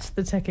on That's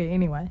the Ticket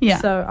anyway. Yeah.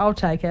 So I'll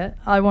take it.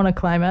 I want to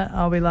claim it.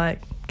 I'll be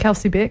like,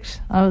 Kelsey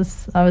Becht, I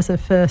was her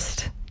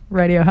first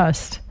radio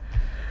host.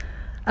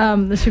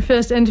 This is your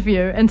first interview,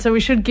 and so we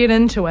should get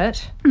into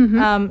it.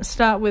 Mm-hmm.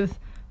 Start with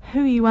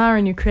who you are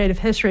and your creative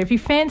history. If you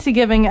fancy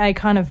giving a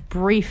kind of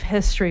brief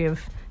history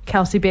of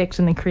Kelsey Becht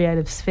in the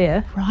creative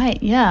sphere.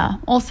 Right, yeah.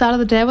 All started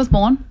the day I was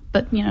born,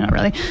 but, not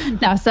really.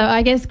 No, so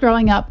I guess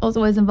growing up, I was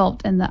always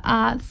involved in the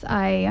arts.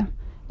 I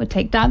would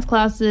take dance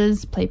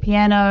classes, play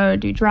piano,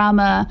 do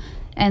drama,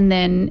 and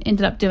then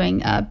ended up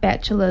doing a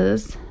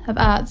Bachelor's of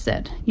Arts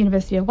at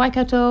University of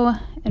Waikato,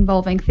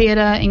 involving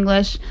theatre,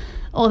 English,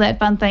 all that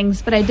fun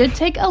things. But I did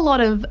take a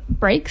lot of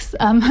breaks.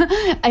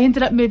 I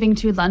ended up moving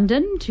to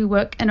London to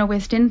work in a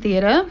West End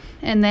theatre,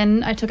 and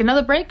then I took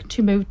another break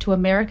to move to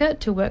America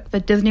to work for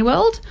Disney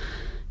World.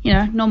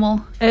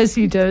 Normal. As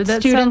you do.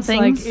 That student sounds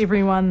things. like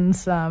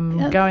everyone's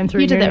going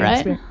through. You did that, right?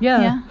 experience.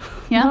 Yeah.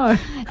 Yeah. No.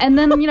 And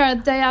then,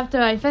 the day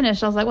after I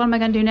finished, I was like, what am I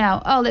going to do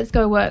now? Oh, let's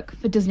go work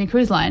for Disney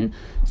Cruise Line.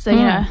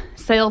 So,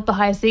 sailed the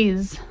high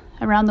seas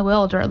around the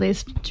world, or at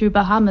least to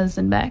Bahamas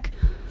and back.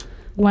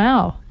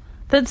 Wow.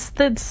 That's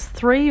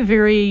three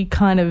very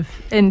kind of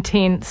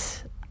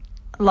intense,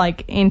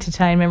 like,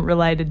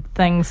 entertainment-related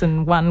things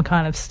in one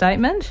kind of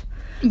statement.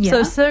 Yeah.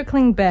 So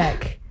circling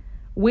back,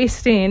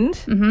 West End,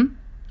 Mm-hmm.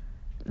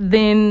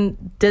 then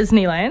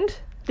Disneyland.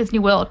 Disney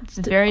World. It's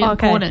very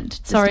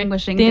important.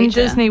 Distinguishing then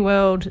feature. Disney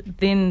World,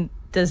 then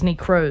Disney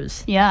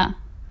Cruise. Yeah.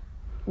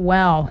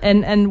 Wow.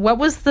 And what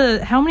was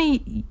how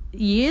many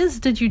years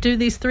did you do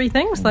these three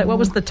things? Like, what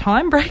was the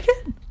time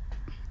bracket?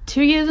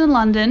 2 years in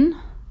London.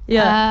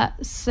 Yeah.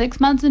 6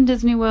 months in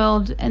Disney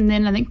World, and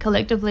then I think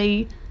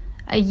collectively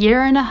a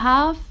year and a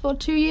half or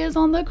 2 years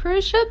on the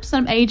cruise ships.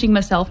 I'm aging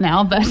myself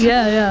now, but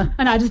Yeah.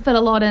 and I just put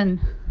a lot in.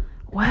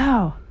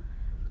 Wow.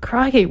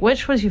 Crikey.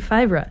 Which was your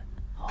favourite?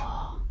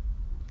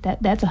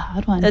 That's a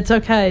hard one. It's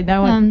okay.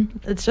 No one.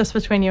 It's just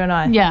between you and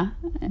I. Yeah.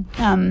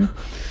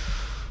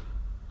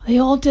 They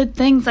all did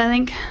things. I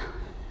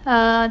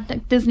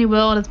think Disney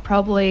World is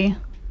probably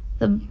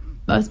the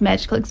most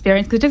magical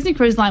experience, because Disney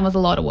Cruise Line was a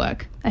lot of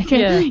work. That's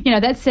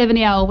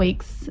 70-hour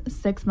weeks,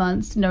 6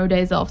 months, no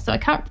days off. So I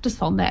can't just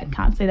fault that.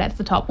 Can't say that's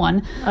the top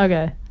one.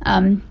 Okay.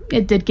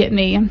 It did get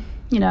me,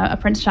 a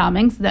Prince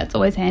Charming, so that's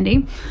always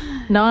handy.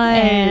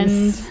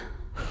 Nice.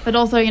 But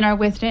also,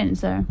 West End.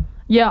 So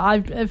yeah,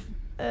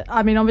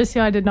 I mean,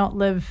 obviously I did not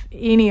live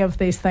any of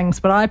these things,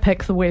 but I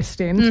picked the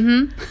West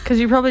End because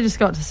you probably just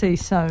got to see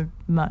so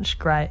much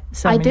great.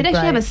 I did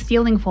actually have a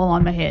ceiling fall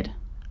on my head.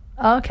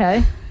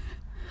 Okay.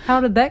 How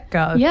did that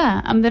go?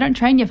 Yeah, they don't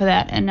train you for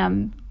that,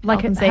 and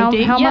like health and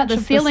safety. How much the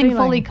of ceiling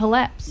fully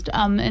collapsed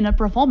in a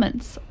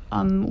performance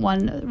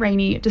one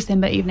rainy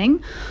December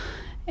evening,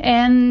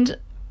 and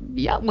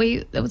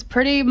it was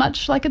pretty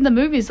much like in the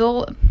movies,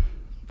 all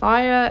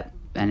fire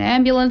and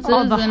ambulances.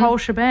 Oh, the whole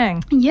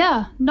shebang.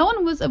 Yeah,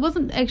 it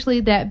wasn't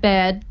actually that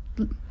bad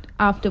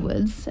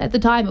afterwards. At the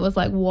time, it was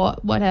like,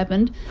 what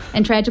happened?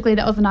 And tragically,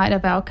 that was the night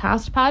of our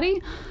cast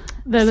party.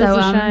 That is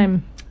a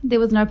shame. There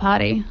was no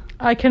party.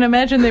 I can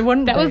imagine there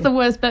wouldn't be. That was the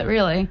worst bit,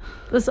 really.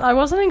 I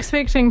wasn't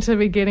expecting to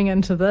be getting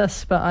into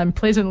this, but I'm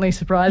pleasantly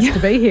surprised to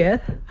be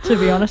here, to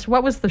be honest.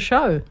 What was the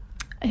show?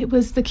 It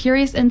was The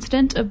Curious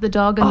Incident of the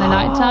Dog in the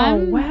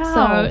Nighttime. Wow.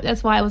 So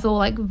that's why it was all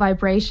like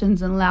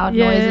vibrations and loud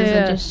noises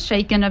and just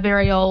shaking a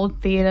very old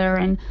theatre,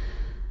 and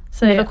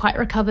never quite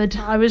recovered.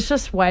 I was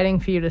just waiting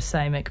for you to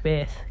say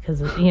Macbeth, because,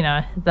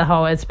 the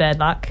whole it's bad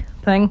luck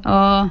thing.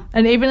 Oh.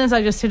 And even as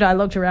I just said, I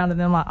looked around and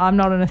then I'm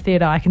not in a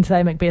theatre, I can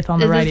say Macbeth on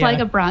the radio. Is this like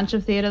a branch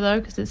of theatre, though,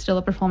 because it's still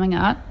a performing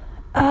art?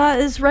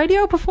 Is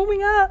radio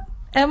performing art?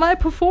 Am I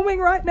performing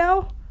right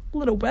now? A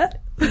little bit.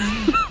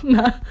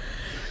 No.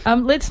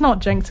 Let's not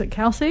jinx it,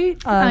 Kelsey.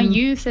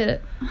 You said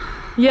it.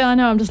 Yeah, I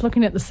know. I'm just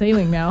looking at the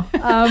ceiling now.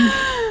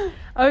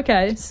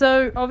 Okay,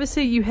 so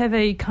obviously you have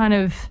a kind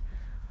of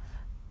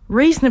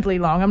reasonably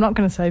long, I'm not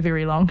going to say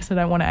very long because I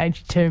don't want to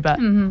age you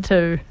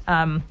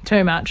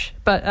too much,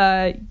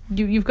 but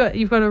you've got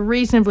a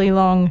reasonably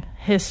long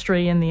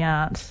history in the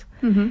arts.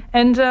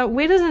 And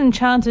where does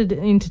Enchanted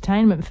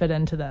Entertainment fit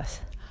into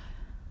this?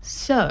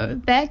 So,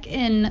 back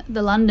in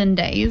the London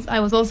days,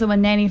 I was also a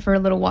nanny for a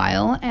little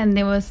while, and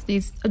there was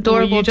these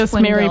adorable Were you just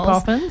twin Mary girls.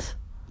 Poppins?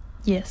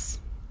 Yes.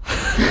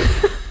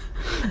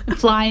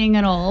 Flying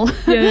and all.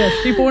 Yeah,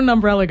 she bought an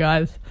umbrella,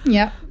 guys.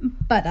 Yeah,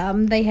 but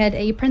they had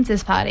a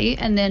princess party,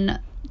 and then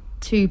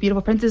 2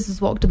 beautiful princesses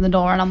walked in the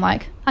door, and I'm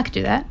like, I could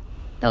do that.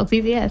 That looks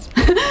easy as.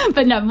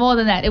 But no, more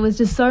than that, it was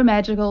just so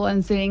magical,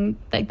 and seeing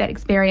like that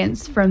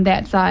experience from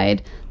that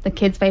side, the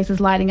kids' faces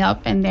lighting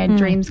up and their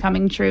dreams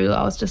coming true.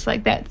 I was just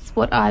like, that's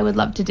what I would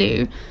love to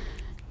do.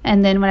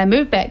 And then when I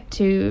moved back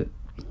to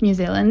New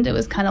Zealand, it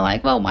was kind of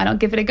like, well, why not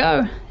give it a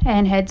go?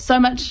 And had so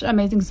much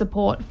amazing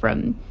support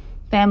from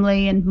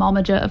family and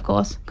momager, of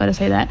course, got to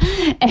say that,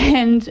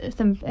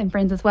 and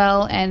friends as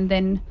well. And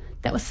then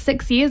that was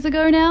 6 years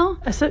ago now.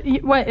 So,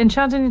 wait,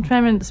 Enchanted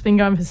Entertainment's been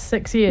going for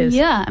 6 years?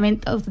 Yeah, I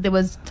mean, also there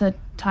was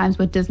times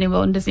with Disney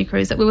World and Disney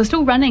Cruise that we were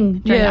still running.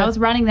 During, Yeah. I was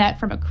running that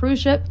from a cruise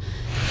ship.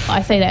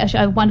 I say that, actually,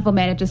 I have wonderful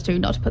managers too,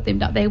 not to put them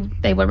down.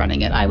 They were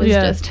running it. I was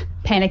just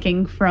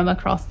panicking from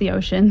across the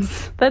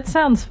oceans. That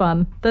sounds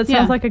fun. That sounds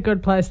Yeah. like a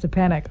good place to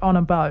panic on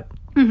a boat.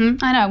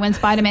 I know, when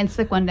Spider-Man's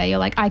sick one day, you're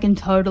like, I can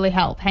totally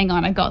help. Hang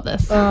on, I got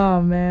this.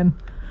 Oh, man.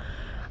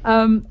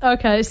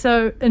 Okay,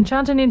 so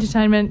Enchanted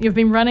Entertainment, you've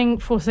been running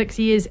for 6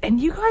 years,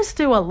 and you guys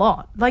do a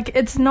lot. Like,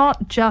 it's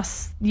not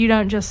just, you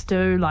don't just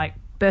do, like,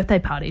 birthday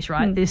parties,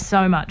 right? There's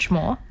so much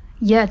more.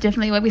 Yeah,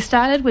 definitely. Well, we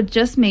started with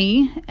just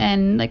me,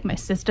 and like my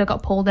sister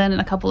got pulled in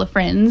and a couple of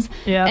friends.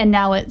 Yeah. And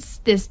now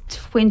there's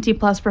 20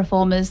 plus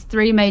performers,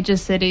 3 major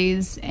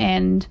cities,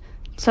 and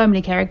so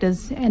many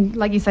characters. And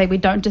like you say, we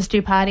don't just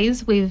do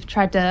parties. We've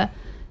tried to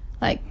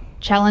like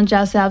challenge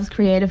ourselves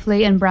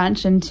creatively and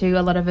branch into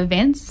a lot of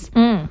events.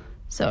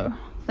 So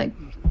like,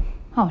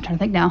 I'm trying to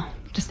think now.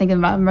 Just thinking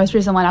about the most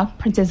recent one, our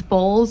Princess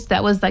Balls.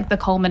 That was like the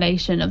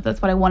culmination of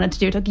that's what I wanted to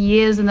do. It took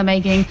years in the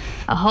making,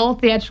 a whole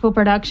theatrical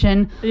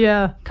production.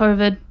 Yeah.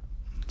 COVID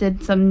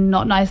did some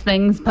not nice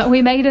things, but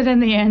we made it in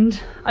the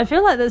end. I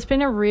feel like there's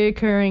been a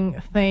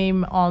reoccurring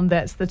theme on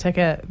That's the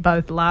Ticket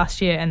both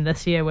last year and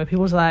this year, where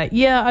people's like,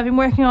 yeah, I've been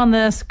working on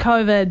this,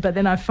 COVID, but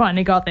then I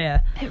finally got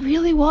there. It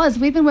really was.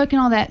 We've been working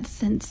on that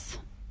since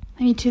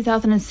maybe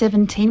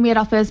 2017. We had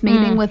our first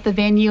meeting with the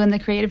venue and the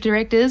creative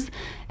directors,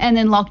 and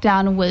then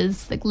lockdown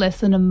was like less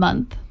than a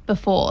month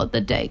before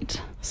the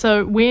date.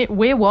 So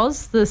where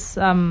was this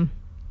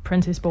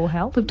Princess Ball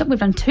held? We've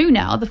done 2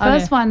 now. The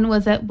first one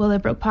was at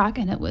Willowbrook Park,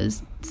 and it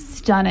was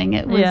stunning.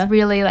 It was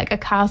really like a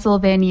castle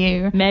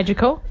venue.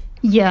 Magical?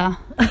 Yeah.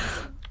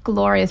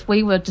 Glorious.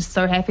 We were just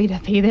so happy to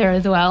be there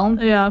as well.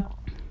 Yeah.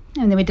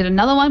 And then we did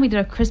another one. We did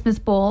a Christmas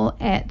ball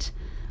at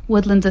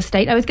Woodlands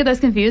Estate. I always get those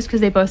confused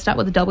because they both start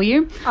with a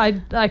W.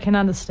 I can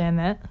understand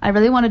that. I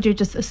really want to do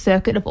just a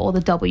circuit of all the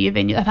W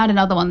venues. I found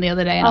another one the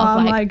other day, and I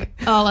was like,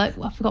 I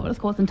forgot what it's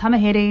called. It's in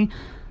Tamaheri.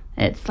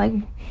 It's like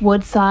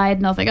Woodside,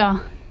 and I was like,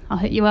 I'll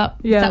hit you up.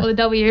 Yeah. Start with a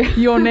W.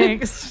 You're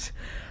next.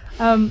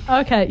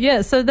 Okay,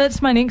 yeah, so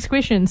that's my next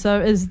question.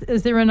 So is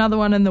there another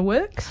one in the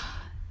works?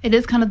 It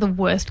is kind of the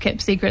worst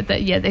kept secret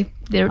that,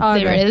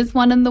 there is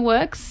one in the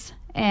works.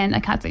 And I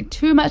can't say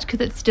too much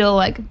because it's still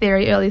like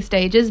very early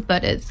stages,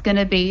 but it's going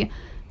to be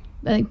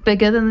like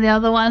bigger than the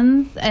other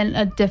ones and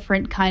a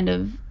different kind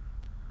of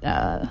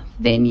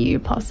venue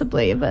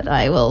possibly, but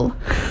I will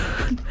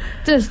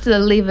just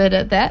leave it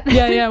at that.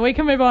 Yeah, we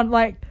can move on.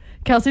 Like,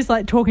 Kelsey's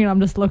like talking, I'm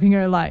just looking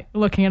at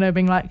her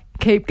being like,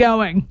 keep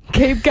going.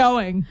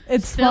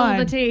 It's Spill fine.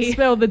 the tea.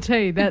 Spill the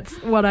tea. That's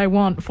what I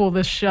want for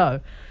this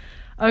show.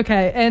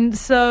 Okay, and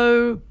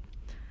so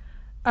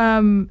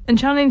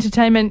Enchanted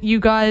Entertainment, you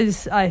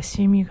guys, I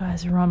assume you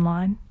guys are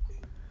online,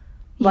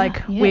 like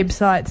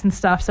websites and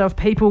stuff. So if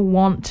people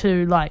want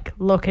to like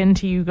look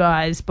into you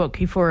guys, book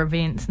you for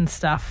events and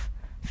stuff,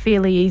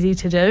 fairly easy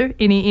to do.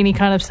 Any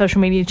kind of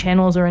social media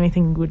channels or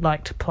anything you would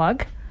like to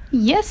plug?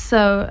 Yes,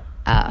 so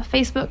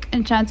Facebook,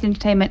 Enchanted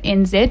Entertainment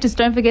NZ. Just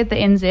don't forget the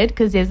NZ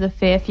because there's a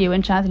fair few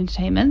Enchanted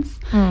Entertainments.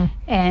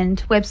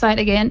 And website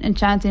again,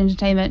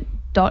 enchantedentertainment.nz.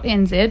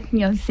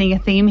 You're seeing a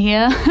theme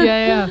here.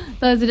 Yeah.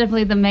 Those are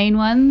definitely the main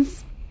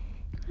ones.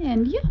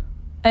 And yeah.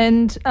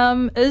 And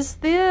is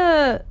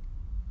there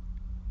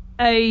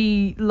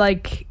a,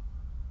 like,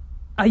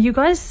 are you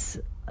guys,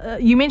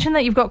 you mentioned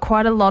that you've got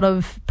quite a lot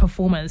of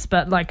performers,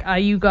 but like, are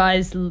you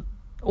guys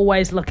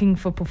always looking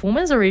for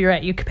performers, or are you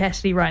at your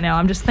capacity right now?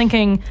 I'm just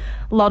thinking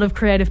a lot of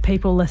creative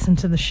people listen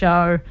to the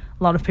show.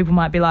 A lot of people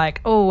might be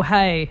like, oh,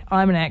 hey,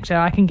 I'm an actor,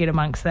 I can get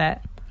amongst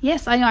that.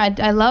 Yes, I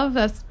know. I love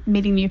us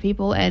meeting new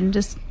people and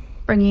just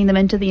bringing them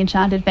into the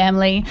Enchanted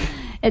family.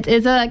 It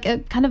is a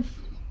kind of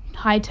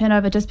high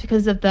turnover just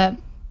because of the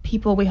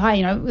people we hire.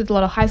 You know, with a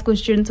lot of high school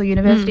students or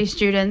university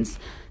students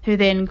who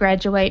then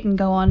graduate and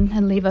go on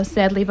and leave us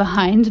sadly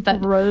behind.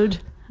 But Road.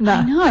 No.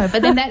 I know,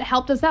 but then that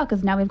helped us out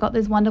because now we've got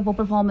these wonderful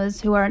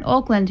performers who are in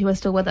Auckland who are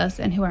still with us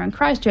and who are in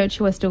Christchurch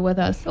who are still with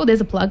us. Oh,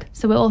 there's a plug.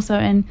 So we're also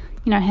in,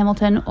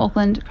 Hamilton,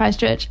 Auckland,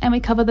 Christchurch, and we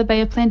cover the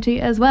Bay of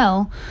Plenty as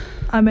well.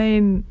 I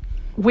mean,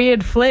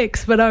 weird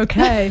flex, but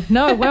okay.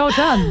 No, well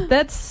done.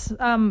 That's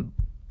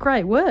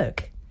great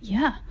work.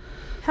 Yeah.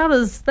 How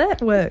does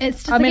that work?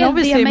 It's just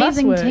obviously the it must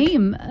amazing work.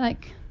 team.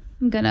 Like,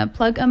 I'm going to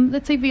plug,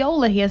 let's see,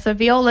 Viola here. So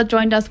Viola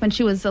joined us when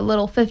she was a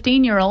little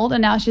 15-year-old,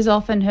 and now she's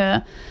off in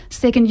her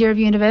second year of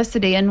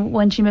university. And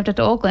when she moved up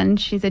to Auckland,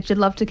 she said she'd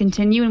love to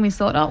continue, and we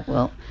thought, oh,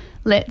 well,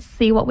 let's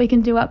see what we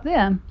can do up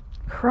there.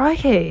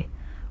 Crikey.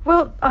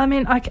 Well, I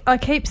mean, I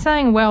keep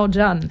saying well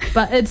done,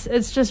 but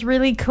it's just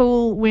really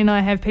cool when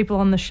I have people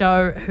on the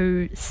show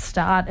who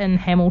start in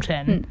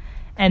Hamilton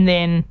and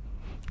then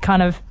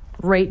kind of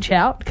reach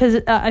out,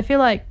 because I feel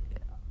like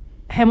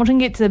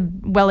Hamilton it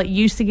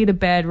used to get a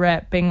bad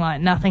rap, being like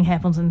nothing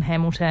happens in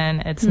Hamilton,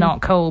 it's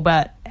not cool,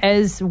 but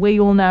as we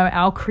all know,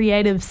 our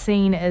creative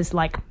scene is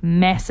like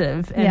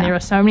massive, and there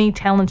are so many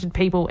talented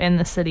people in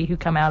the city who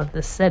come out of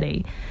this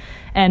city.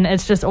 And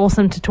it's just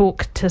awesome to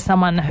talk to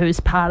someone who's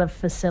part of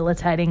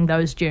facilitating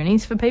those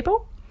journeys for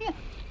people. Yeah,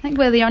 I think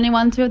we're the only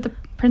ones who are at the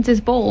Princess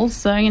Balls,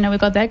 so, we've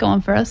got that going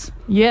for us.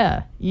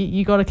 Yeah,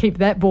 you got to keep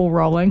that ball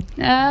rolling.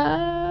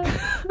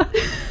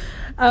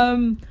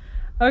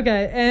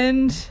 Okay,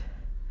 and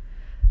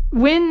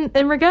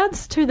in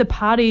regards to the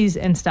parties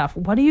and stuff,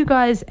 what do you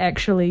guys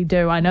actually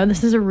do? I know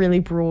this is a really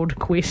broad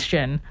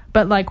question,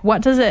 but, like,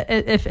 what does it...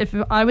 If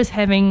I was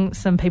having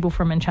some people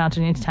from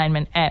Enchanted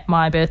Entertainment at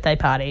my birthday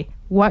party,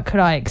 what could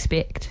I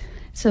expect?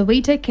 So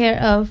we take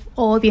care of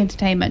all the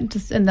entertainment,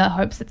 just in the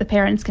hopes that the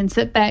parents can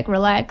sit back,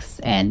 relax,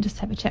 and just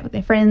have a chat with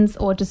their friends,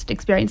 or just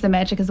experience the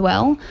magic as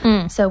well.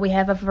 So we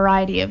have a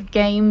variety of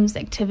games,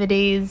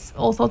 activities,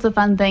 all sorts of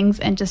fun things,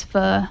 and just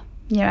for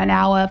an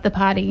hour of the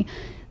party,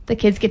 the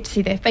kids get to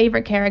see their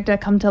favourite character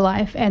come to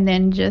life, and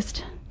then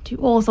just do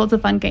all sorts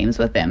of fun games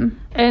with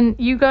them. And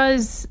you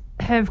guys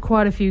have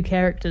quite a few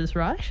characters,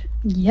 right?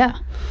 Yeah.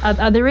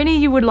 Are there any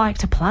you would like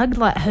to plug?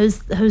 Like, who's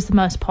the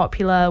most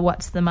popular?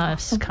 What's the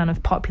most kind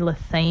of popular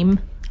theme?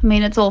 I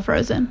mean, it's all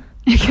Frozen.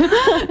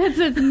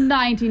 it's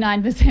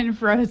 99%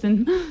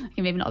 Frozen.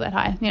 Maybe not that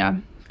high.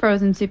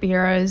 Frozen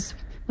superheroes.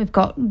 We've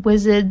got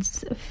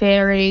wizards,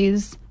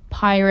 fairies,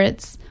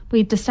 pirates.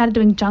 We just started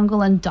doing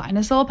jungle and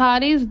dinosaur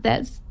parties.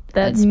 That's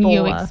a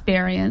new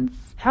experience.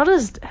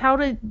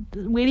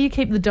 Where do you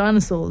keep the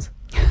dinosaurs?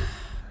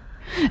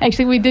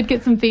 Actually, we did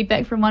get some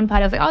feedback from one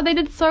party. I was like, oh, they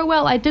did so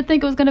well. I did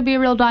think it was going to be a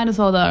real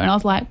dinosaur, though. And I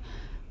was like,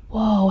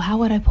 whoa, how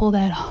would I pull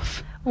that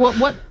off?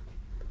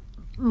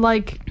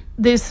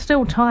 There's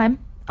still time.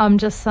 I'm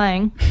just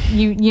saying,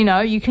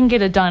 you can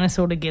get a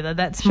dinosaur together.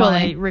 That's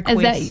my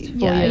request for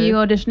you. Are you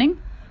auditioning?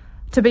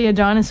 To be a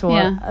dinosaur?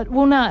 Yeah.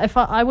 Well, no, if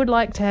I would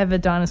like to have a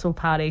dinosaur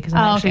party, because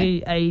I'm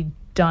actually a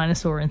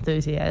dinosaur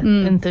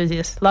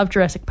enthusiast. Love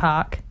Jurassic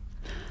Park.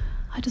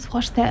 I just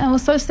watched that and it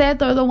was so sad,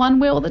 though, the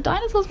one where all the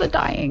dinosaurs were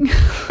dying.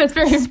 That's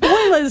very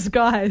spoilers,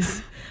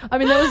 guys. I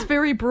mean, that was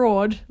very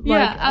broad.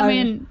 I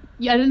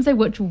didn't say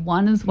which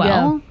one as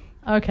well.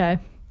 Yeah. Okay.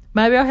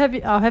 Maybe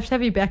I'll have to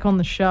have you back on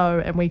the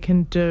show and we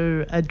can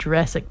do a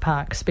Jurassic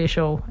Park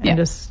special and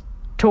just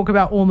talk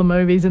about all the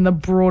movies in the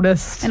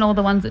broadest and all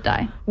the ones that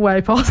die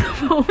way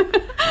possible.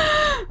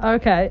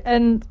 Okay.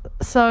 And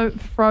so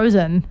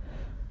Frozen,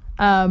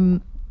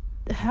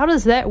 how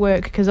does that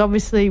work? Because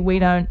obviously we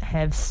don't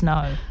have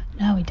snow.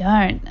 No, we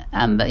don't.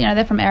 But,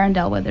 they're from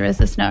Arendelle where there is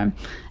the snow.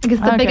 I guess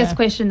the biggest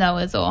question, though,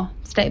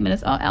 statement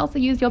is, Elsa,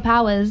 use your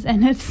powers.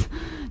 And it's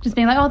just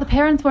being like, oh, the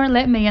parents won't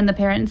let me. And the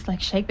parents,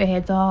 shake their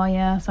heads. Oh,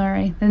 yeah,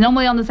 sorry. They're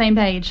normally on the same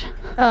page.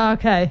 Oh,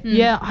 okay.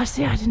 Yeah, I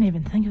didn't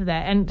even think of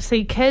that. And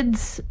see,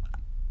 kids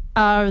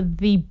are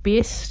the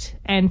best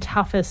and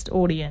toughest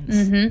audience.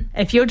 Mm-hmm.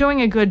 If you're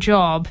doing a good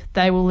job,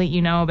 they will let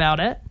you know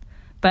about it.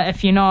 But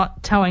if you're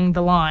not towing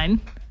the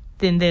line,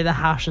 then they're the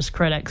harshest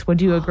critics.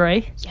 Would you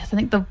agree? Yes, I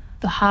think the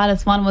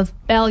hardest one was,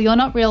 Belle, you're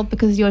not real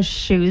because your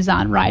shoes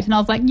aren't right. And I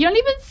was like, you don't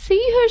even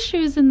see her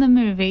shoes in the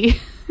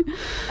movie.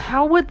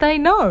 How would they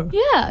know?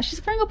 Yeah,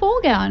 she's wearing a ball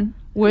gown.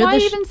 Why are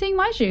you even seeing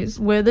my shoes?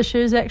 Were the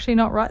shoes actually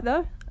not right,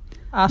 though?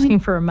 Asking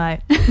for a mate.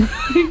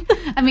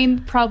 I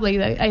mean,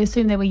 probably. I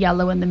assume they were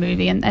yellow in the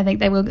movie, and I think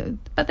they were,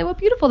 but they were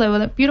beautiful. They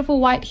were beautiful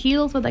white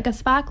heels with a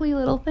sparkly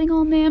little thing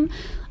on them.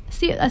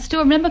 See, I still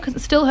remember because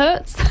it still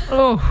hurts.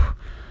 Oh,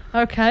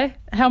 okay.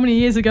 How many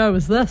years ago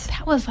was this?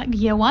 That was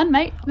year one,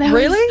 mate.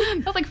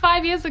 Really? That was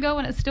 5 years ago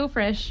and it's still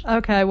fresh.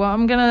 Okay, well,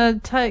 I'm going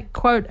to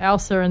quote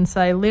Elsa and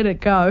say, let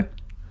it go.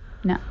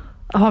 No.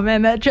 Oh,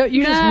 man, that joke,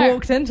 you just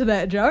walked into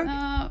that joke.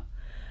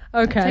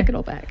 Okay. Take it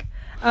all back.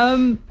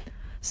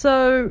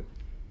 So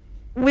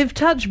we've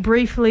touched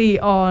briefly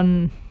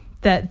on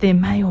that there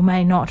may or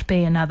may not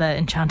be another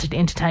Enchanted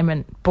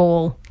Entertainment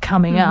ball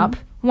coming up.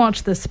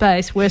 Watch this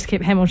space. Worst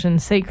kept Hamilton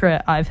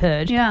secret, I've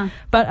heard. Yeah.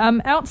 But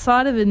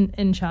outside of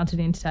Enchanted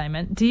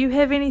Entertainment, do you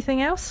have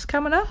anything else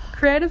coming up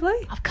creatively?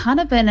 I've kind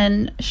of been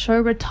in show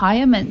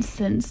retirement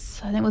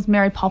since, I think it was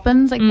Mary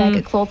Poppins, back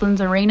at Claudelands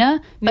Arena.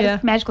 But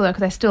it's magical, though,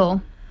 because I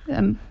still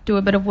do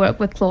a bit of work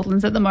with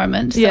Claudelands at the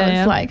moment. So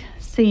it's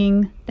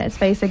seeing that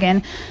space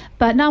again.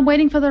 But now I'm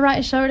waiting for the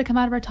right show to come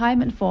out of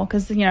retirement for,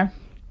 because,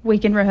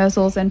 weekend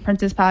rehearsals and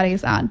princess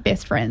parties aren't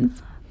best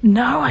friends.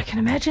 No, I can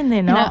imagine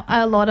they're not.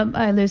 I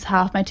lose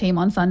half my team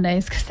on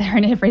Sundays because they're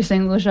in every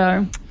single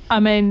show. I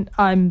mean,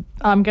 I'm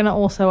going to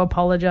also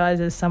apologise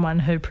as someone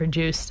who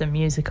produced a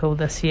musical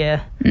this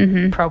year.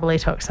 Probably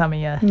took some of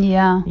your...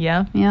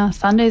 Yeah.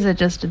 Sundays are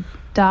just a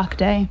dark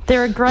day.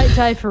 They're a great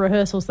day for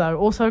rehearsals, though.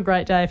 Also a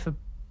great day for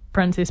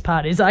princess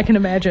parties, I can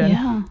imagine.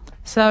 Yeah.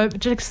 So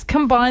just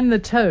combine the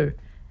two.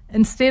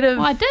 Instead of...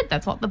 Well, I did.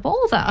 That's what the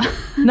balls are.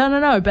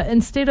 No. But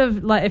instead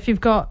of, like, if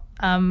you've got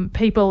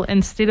people,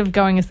 instead of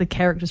going as the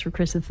characters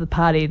requested for the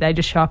party, they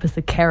just show up as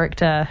the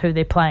character who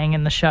they're playing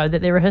in the show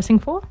that they're rehearsing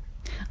for.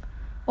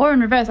 Or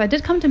in reverse, I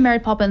did come to Mary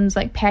Poppins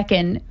like pack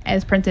in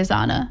as Princess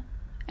Anna,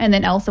 and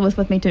then Elsa was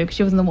with me too because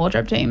she was in the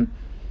wardrobe team.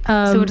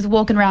 So we're just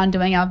walking around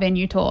doing our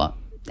venue tour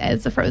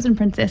as the Frozen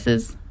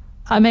princesses.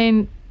 I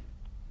mean,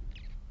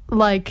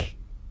 like,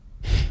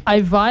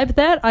 I vibe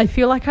that. I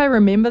feel like I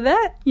remember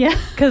that. Yeah,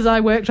 because I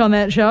worked on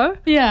that show.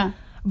 Yeah,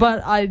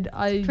 but I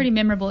pretty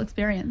memorable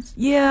experience.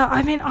 Yeah,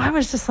 I mean, I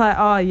was just like,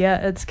 oh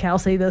yeah, it's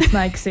Kelsey. This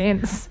makes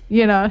sense.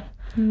 You know.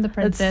 The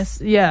princess.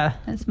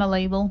 That's my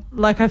label.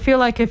 Like, I feel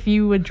like if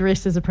you were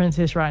dressed as a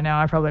princess right now,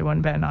 I probably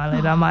wouldn't bat an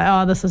eyelid. I'm like,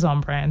 oh, this is on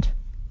brand.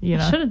 You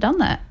know? I should have done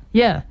that.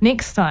 Yeah,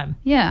 next time.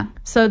 Yeah.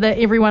 So that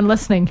everyone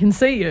listening can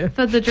see you.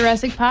 For the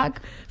Jurassic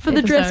Park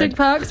the Jurassic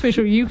Park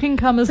special, you can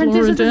come as Laura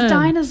Dern. Princesses as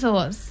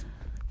dinosaurs.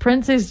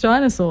 Princess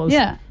dinosaurs.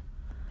 Yeah.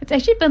 It's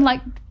actually been,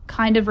 like,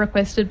 kind of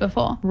requested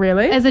before.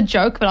 Really? As a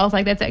joke, but I was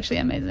like, that's actually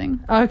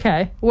amazing.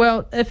 Okay.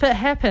 Well, if it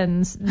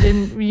happens,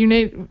 then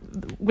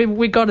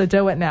we got to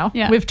do it now.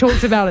 Yeah. We've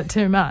talked about it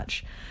too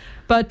much.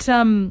 But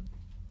time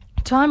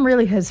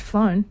really has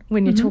flown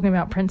when you're talking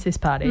about princess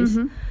parties.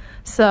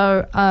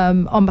 So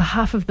on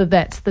behalf of the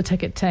That's the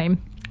Ticket team,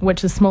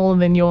 which is smaller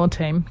than your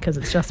team because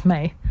it's just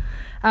me,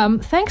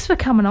 thanks for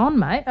coming on,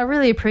 mate. I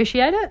really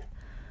appreciate it.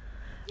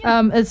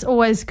 It's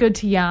always good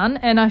to yarn,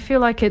 and I feel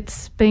like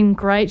it's been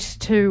great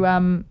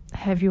to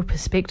have your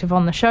perspective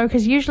on the show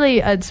because usually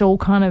it's all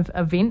kind of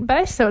event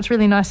based, so it's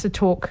really nice to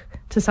talk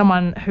to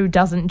someone who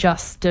doesn't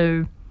just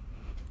do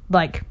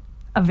like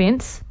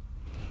events.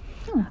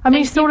 I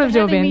mean, you sort of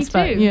do events,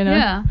 but you know,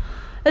 I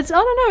don't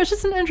know, it's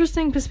just an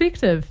interesting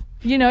perspective.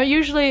 You know,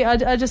 usually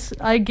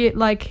I get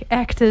like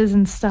actors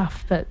and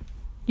stuff, but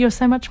you're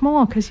so much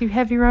more because you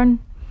have your own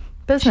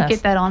business. Should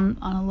get that on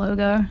a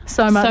logo.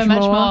 So much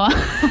more.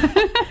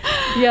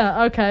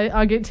 Yeah, okay,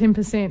 I'll get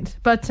 10%.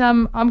 But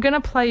I'm going to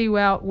play you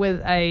out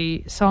with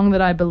a song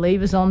that I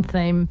believe is on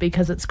theme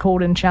because it's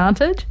called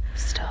Enchanted.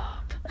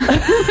 Stop.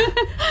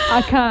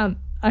 I can't.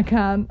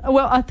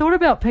 Well, I thought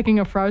about picking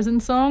a Frozen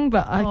song,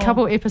 but a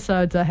couple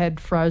episodes I had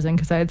Frozen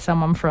because I had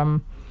someone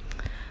from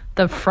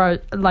the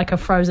a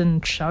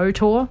Frozen show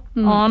tour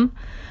on.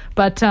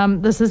 But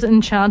this is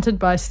Enchanted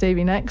by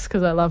Stevie Nicks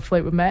because I love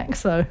Fleetwood Mac,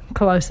 so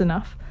close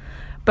enough.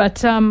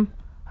 But I'll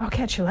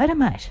catch you later,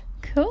 mate.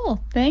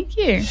 Cool. Thank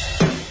you.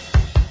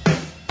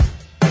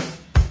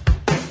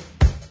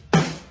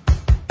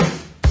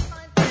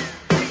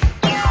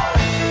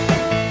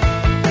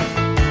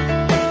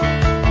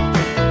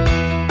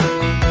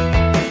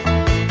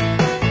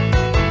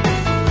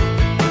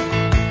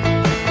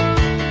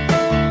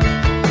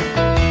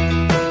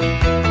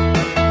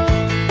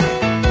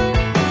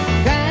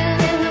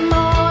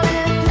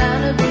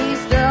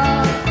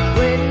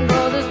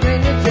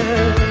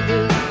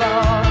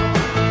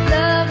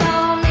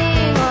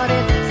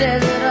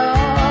 Says it all,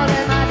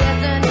 and my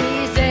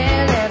destiny says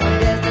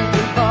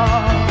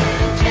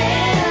that I'm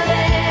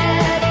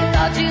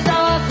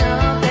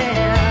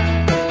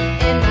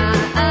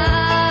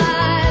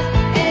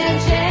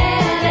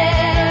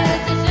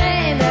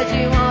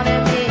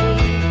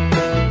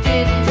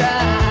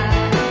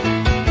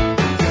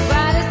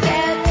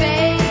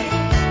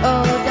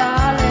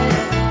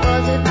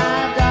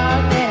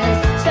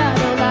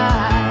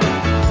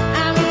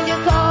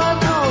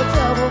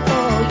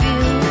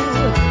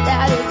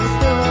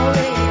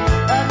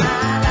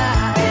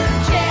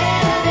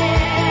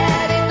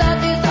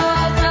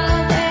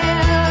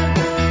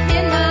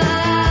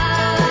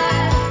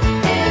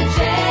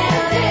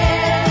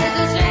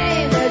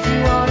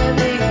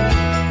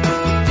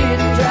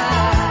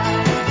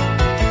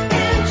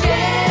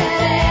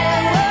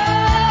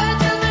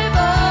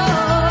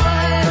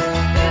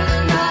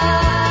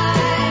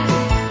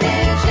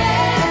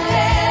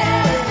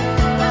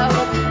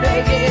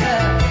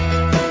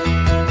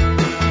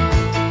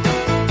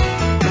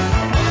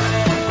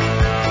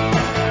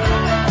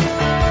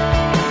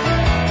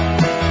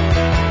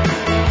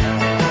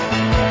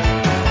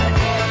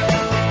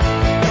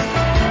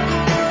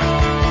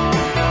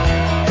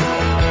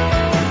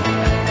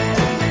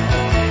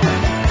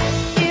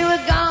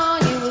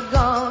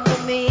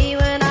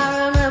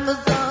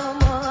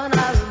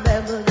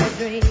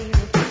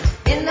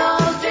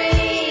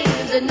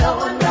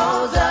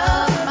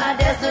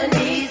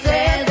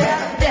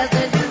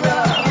destined to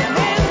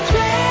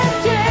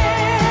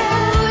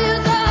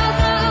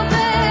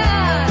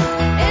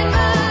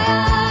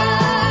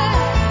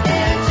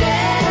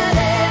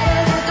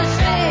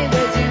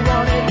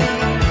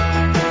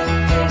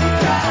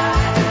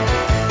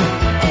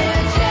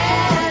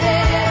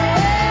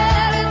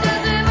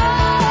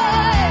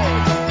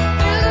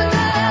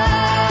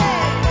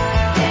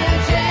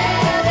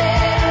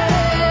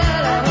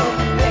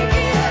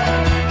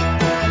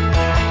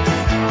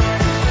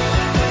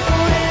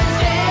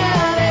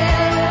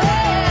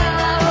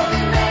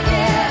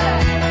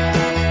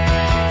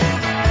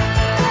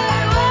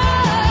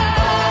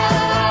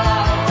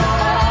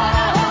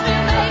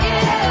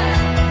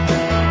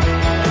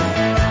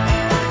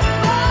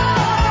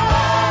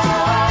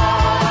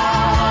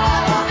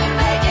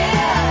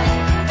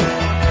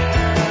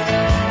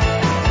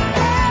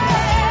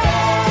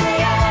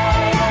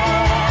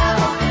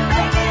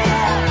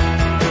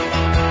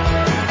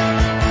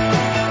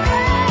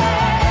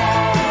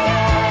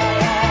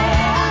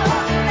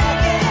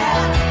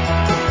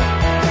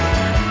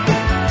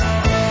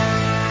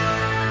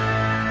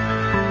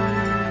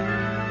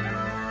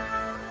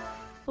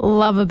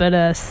love a bit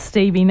of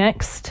Stevie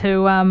Nicks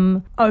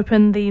to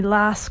open the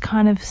last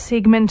kind of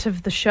segment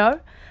of the show.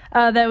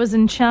 That was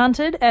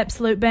Enchanted,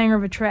 absolute banger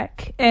of a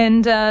track.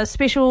 And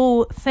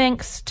special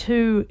thanks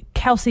to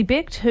Kelsey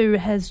Becht, who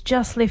has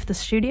just left the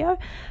studio.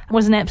 It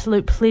was an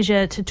absolute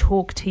pleasure to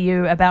talk to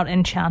you about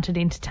Enchanted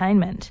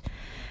Entertainment.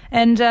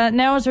 And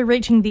now as we're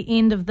reaching the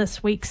end of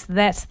this week's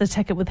That's the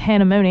Ticket with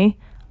Hannah Mooney,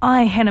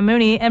 I, Hannah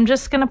Mooney, am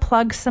just going to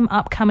plug some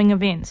upcoming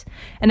events.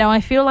 And now I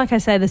feel like I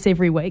say this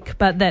every week,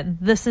 but that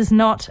this is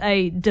not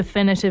a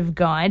definitive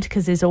guide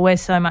because there's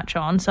always so much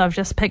on, so I've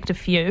just picked a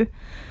few.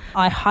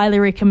 I highly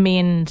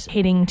recommend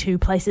heading to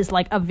places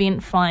like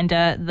Event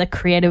Finder, the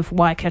Creative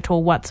Waikato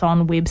What's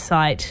On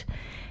website,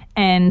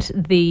 and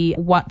the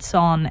What's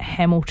On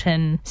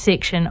Hamilton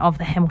section of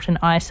the Hamilton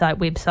Eyesight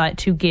website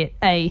to get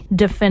a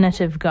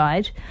definitive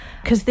guide,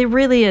 because there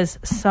really is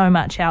so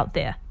much out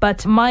there.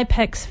 But my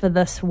picks for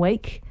this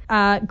week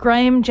are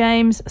Graham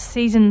James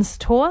Seasons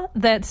Tour,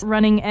 that's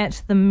running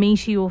at the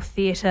Meteor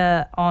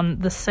Theatre on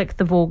the 6th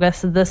of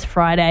August, this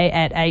Friday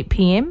at 8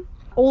 p.m.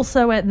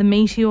 Also at the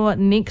Meteor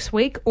next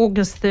week,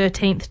 August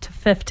 13th to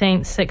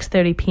 15th,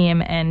 6:30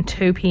 p.m. and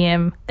 2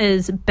 p.m.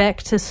 is Back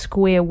to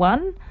Square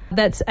One.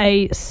 That's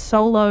a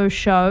solo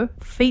show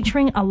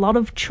featuring a lot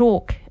of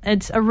chalk.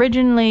 It's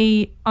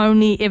originally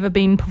only ever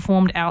been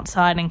performed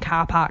outside in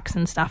car parks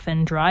and stuff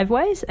in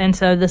driveways, and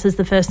so this is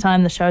the first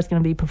time the show is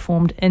going to be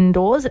performed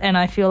indoors, and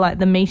I feel like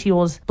the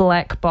Meteor's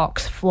black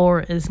box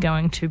floor is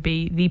going to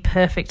be the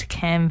perfect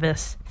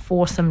canvas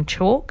for some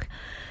chalk.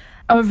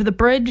 Over the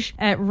bridge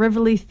at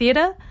Rivoli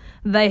Theatre,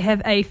 they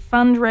have a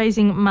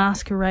fundraising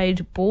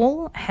masquerade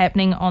ball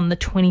happening on the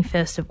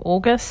 21st of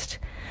August.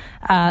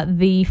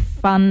 The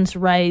funds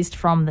raised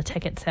from the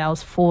ticket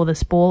sales for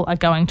this ball are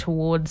going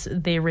towards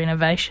their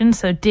renovation,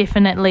 so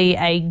definitely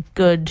a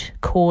good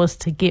cause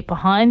to get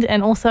behind.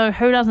 And also,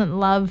 who doesn't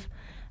love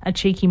a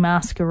cheeky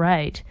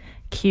masquerade?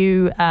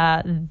 Cue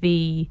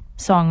the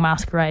song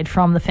Masquerade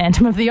from The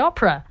Phantom of the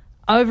Opera.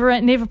 Over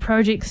at Never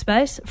Project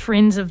Space,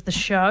 friends of the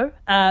show,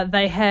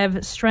 they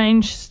have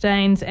Strange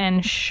Stains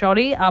and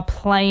Shoddy are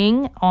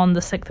playing on the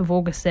 6th of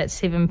August at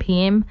 7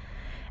 p.m.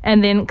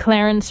 And then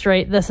Clarence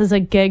Street, this is a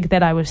gig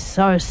that I was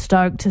so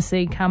stoked to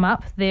see come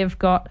up. They've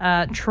got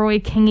Troy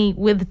Kingi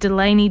with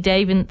Delaney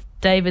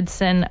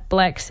Davidson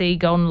Black Sea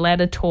Golden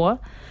Ladder Tour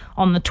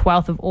on the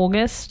 12th of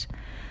August.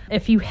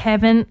 If you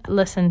haven't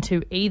listened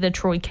to either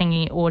Troy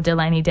Kingi or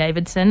Delaney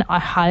Davidson, I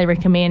highly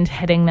recommend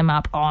hitting them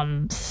up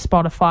on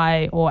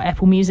Spotify or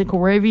Apple Music or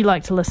wherever you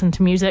like to listen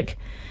to music,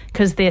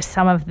 because they're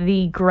some of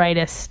the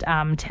greatest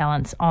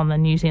talents on the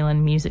New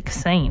Zealand music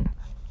scene.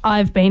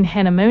 I've been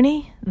Hannah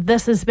Mooney.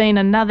 This has been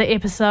another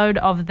episode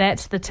of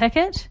That's the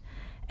Ticket,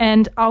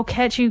 and I'll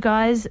catch you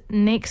guys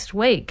next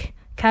week.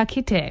 Ka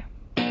kite.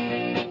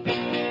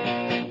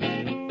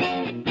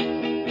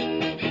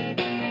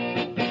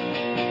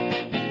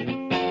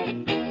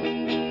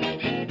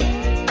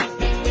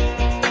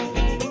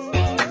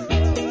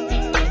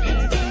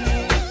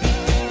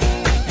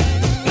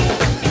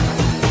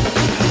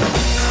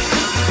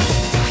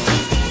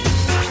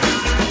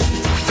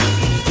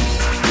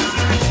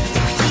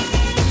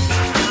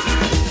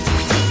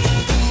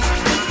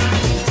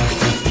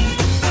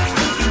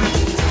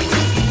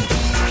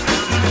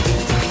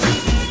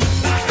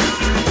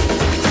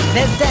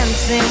 There's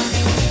dancing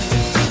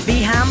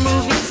behind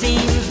movie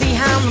scenes,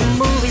 behind the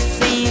movie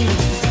scene.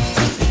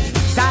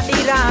 Sati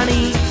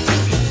Rani,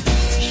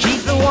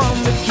 she's the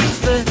one that keeps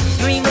the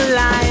dream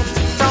alive.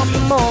 From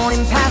the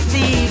morning past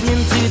the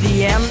evening to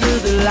the end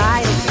of the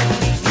light.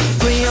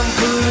 Graham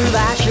Pool of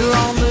Asher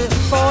on the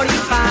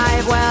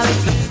 45. Well,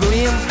 it's a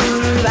Graham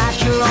Pool of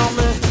Asher on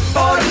the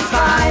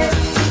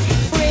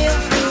 45.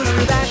 Graham Pool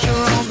of Asher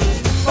on the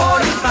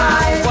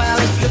 45. Well,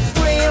 it's a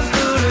Graham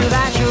Pool of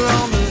Asher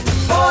on the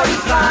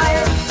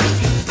 45.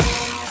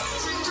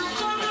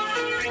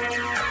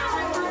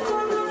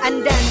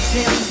 And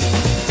dancing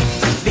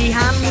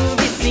behind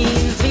movie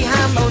scenes,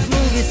 behind those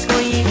movie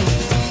screens.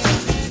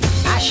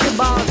 Asher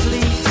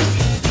Barkley,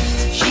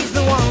 she's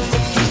the one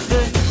that keeps the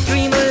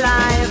dream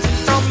alive.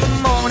 From the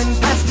morning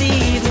past the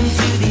evening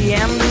to the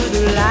end of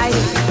the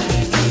light.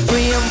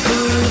 Graham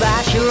Pool of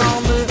Asher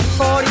on the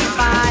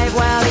 45.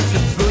 Well, it's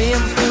a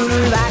Graham Pool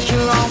of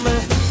Asher on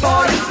the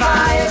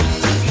 45.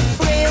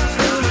 Graham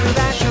Pool of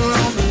Asher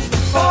on the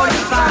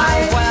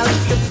 45. Well,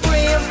 it's a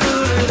Graham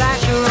Pool of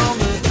Asher on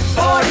the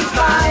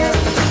 45.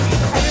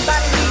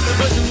 Everybody needs a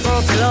bosom for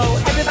a pillow.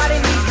 Everybody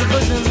needs a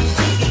bosom.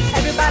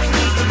 Everybody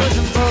needs a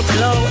bosom for a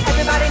pillow.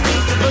 Everybody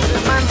needs a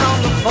bosom. Mine's on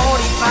the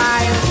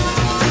 45.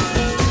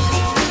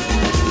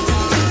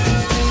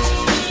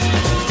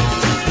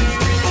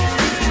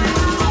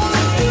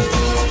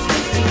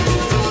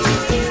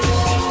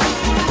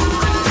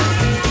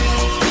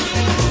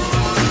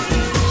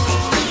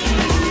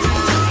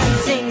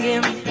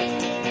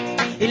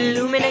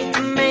 Illuminate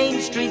the main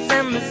streets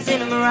and the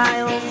cinema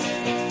aisles.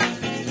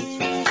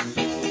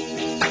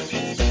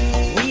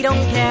 We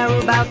don't care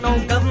about no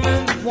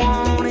government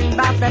warning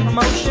about that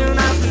promotion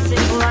of the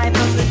simple life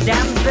of the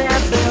dams they're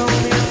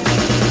building.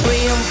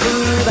 Graham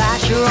Pool of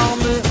Asher on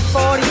the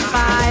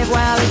 45.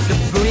 Well, it's a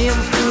Graham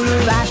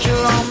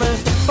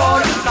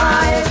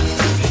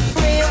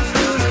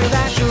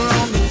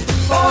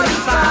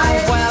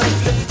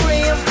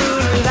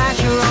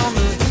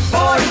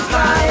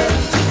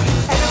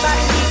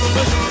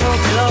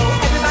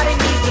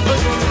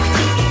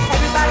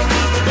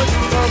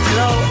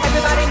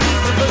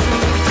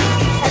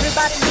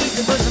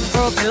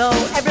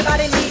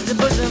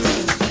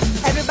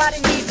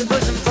Everybody needs a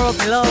bosom for a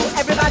pillow.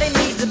 Everybody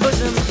needs a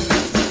bosom.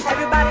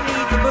 Everybody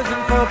needs a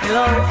bosom for a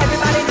pillow.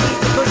 Everybody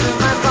needs a bosom.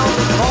 My phone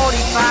is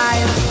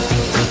 45.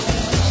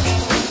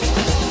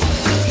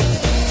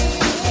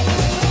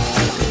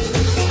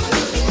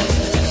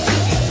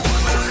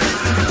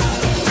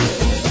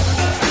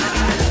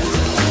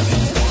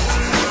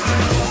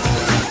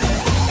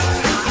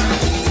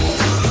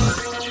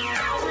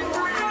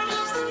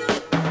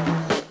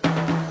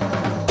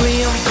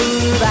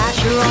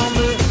 Asher on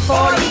the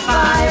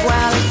 45.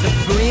 Well, it's a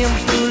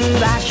brimful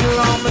of Asher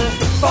on the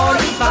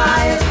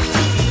 45.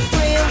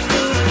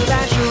 Brimful of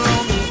Asher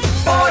on the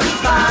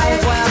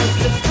 45. Well,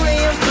 it's a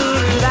brimful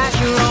of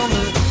Asher on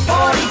the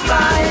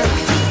 45.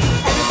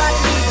 Everybody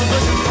needs a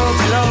bosom for a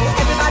pillow.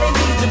 Everybody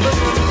needs a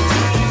bosom.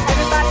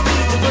 Everybody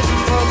needs a bosom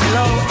for a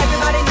pillow.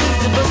 Everybody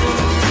needs a bosom.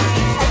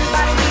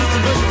 Everybody needs a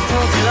bosom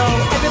for a pillow.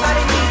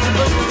 Everybody needs a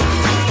bosom.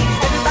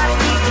 Everybody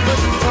needs a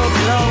bosom for a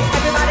pillow.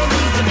 Everybody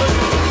needs a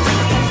bosom.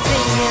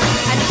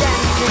 And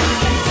dancing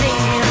and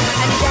singing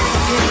and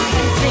dancing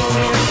and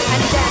singing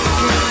and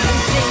dancing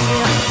and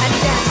singing and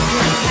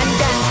dancing and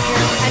dancing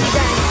and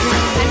dancing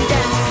and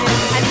dancing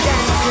and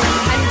dancing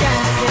and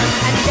dancing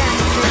and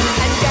dancing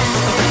and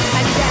dancing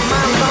and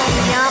dancing. I'm on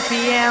the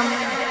RPM.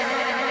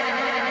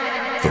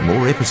 For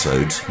more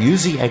episodes,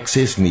 use the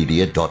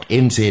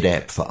accessmedia.nz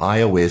app for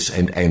iOS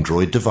and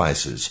Android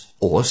devices,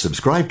 or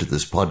subscribe to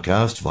this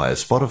podcast via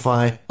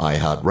Spotify,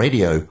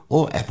 iHeartRadio,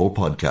 or Apple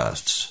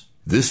Podcasts.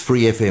 This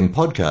Free FM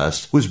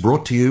podcast was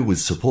brought to you with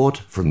support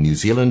from New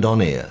Zealand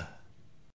On Air.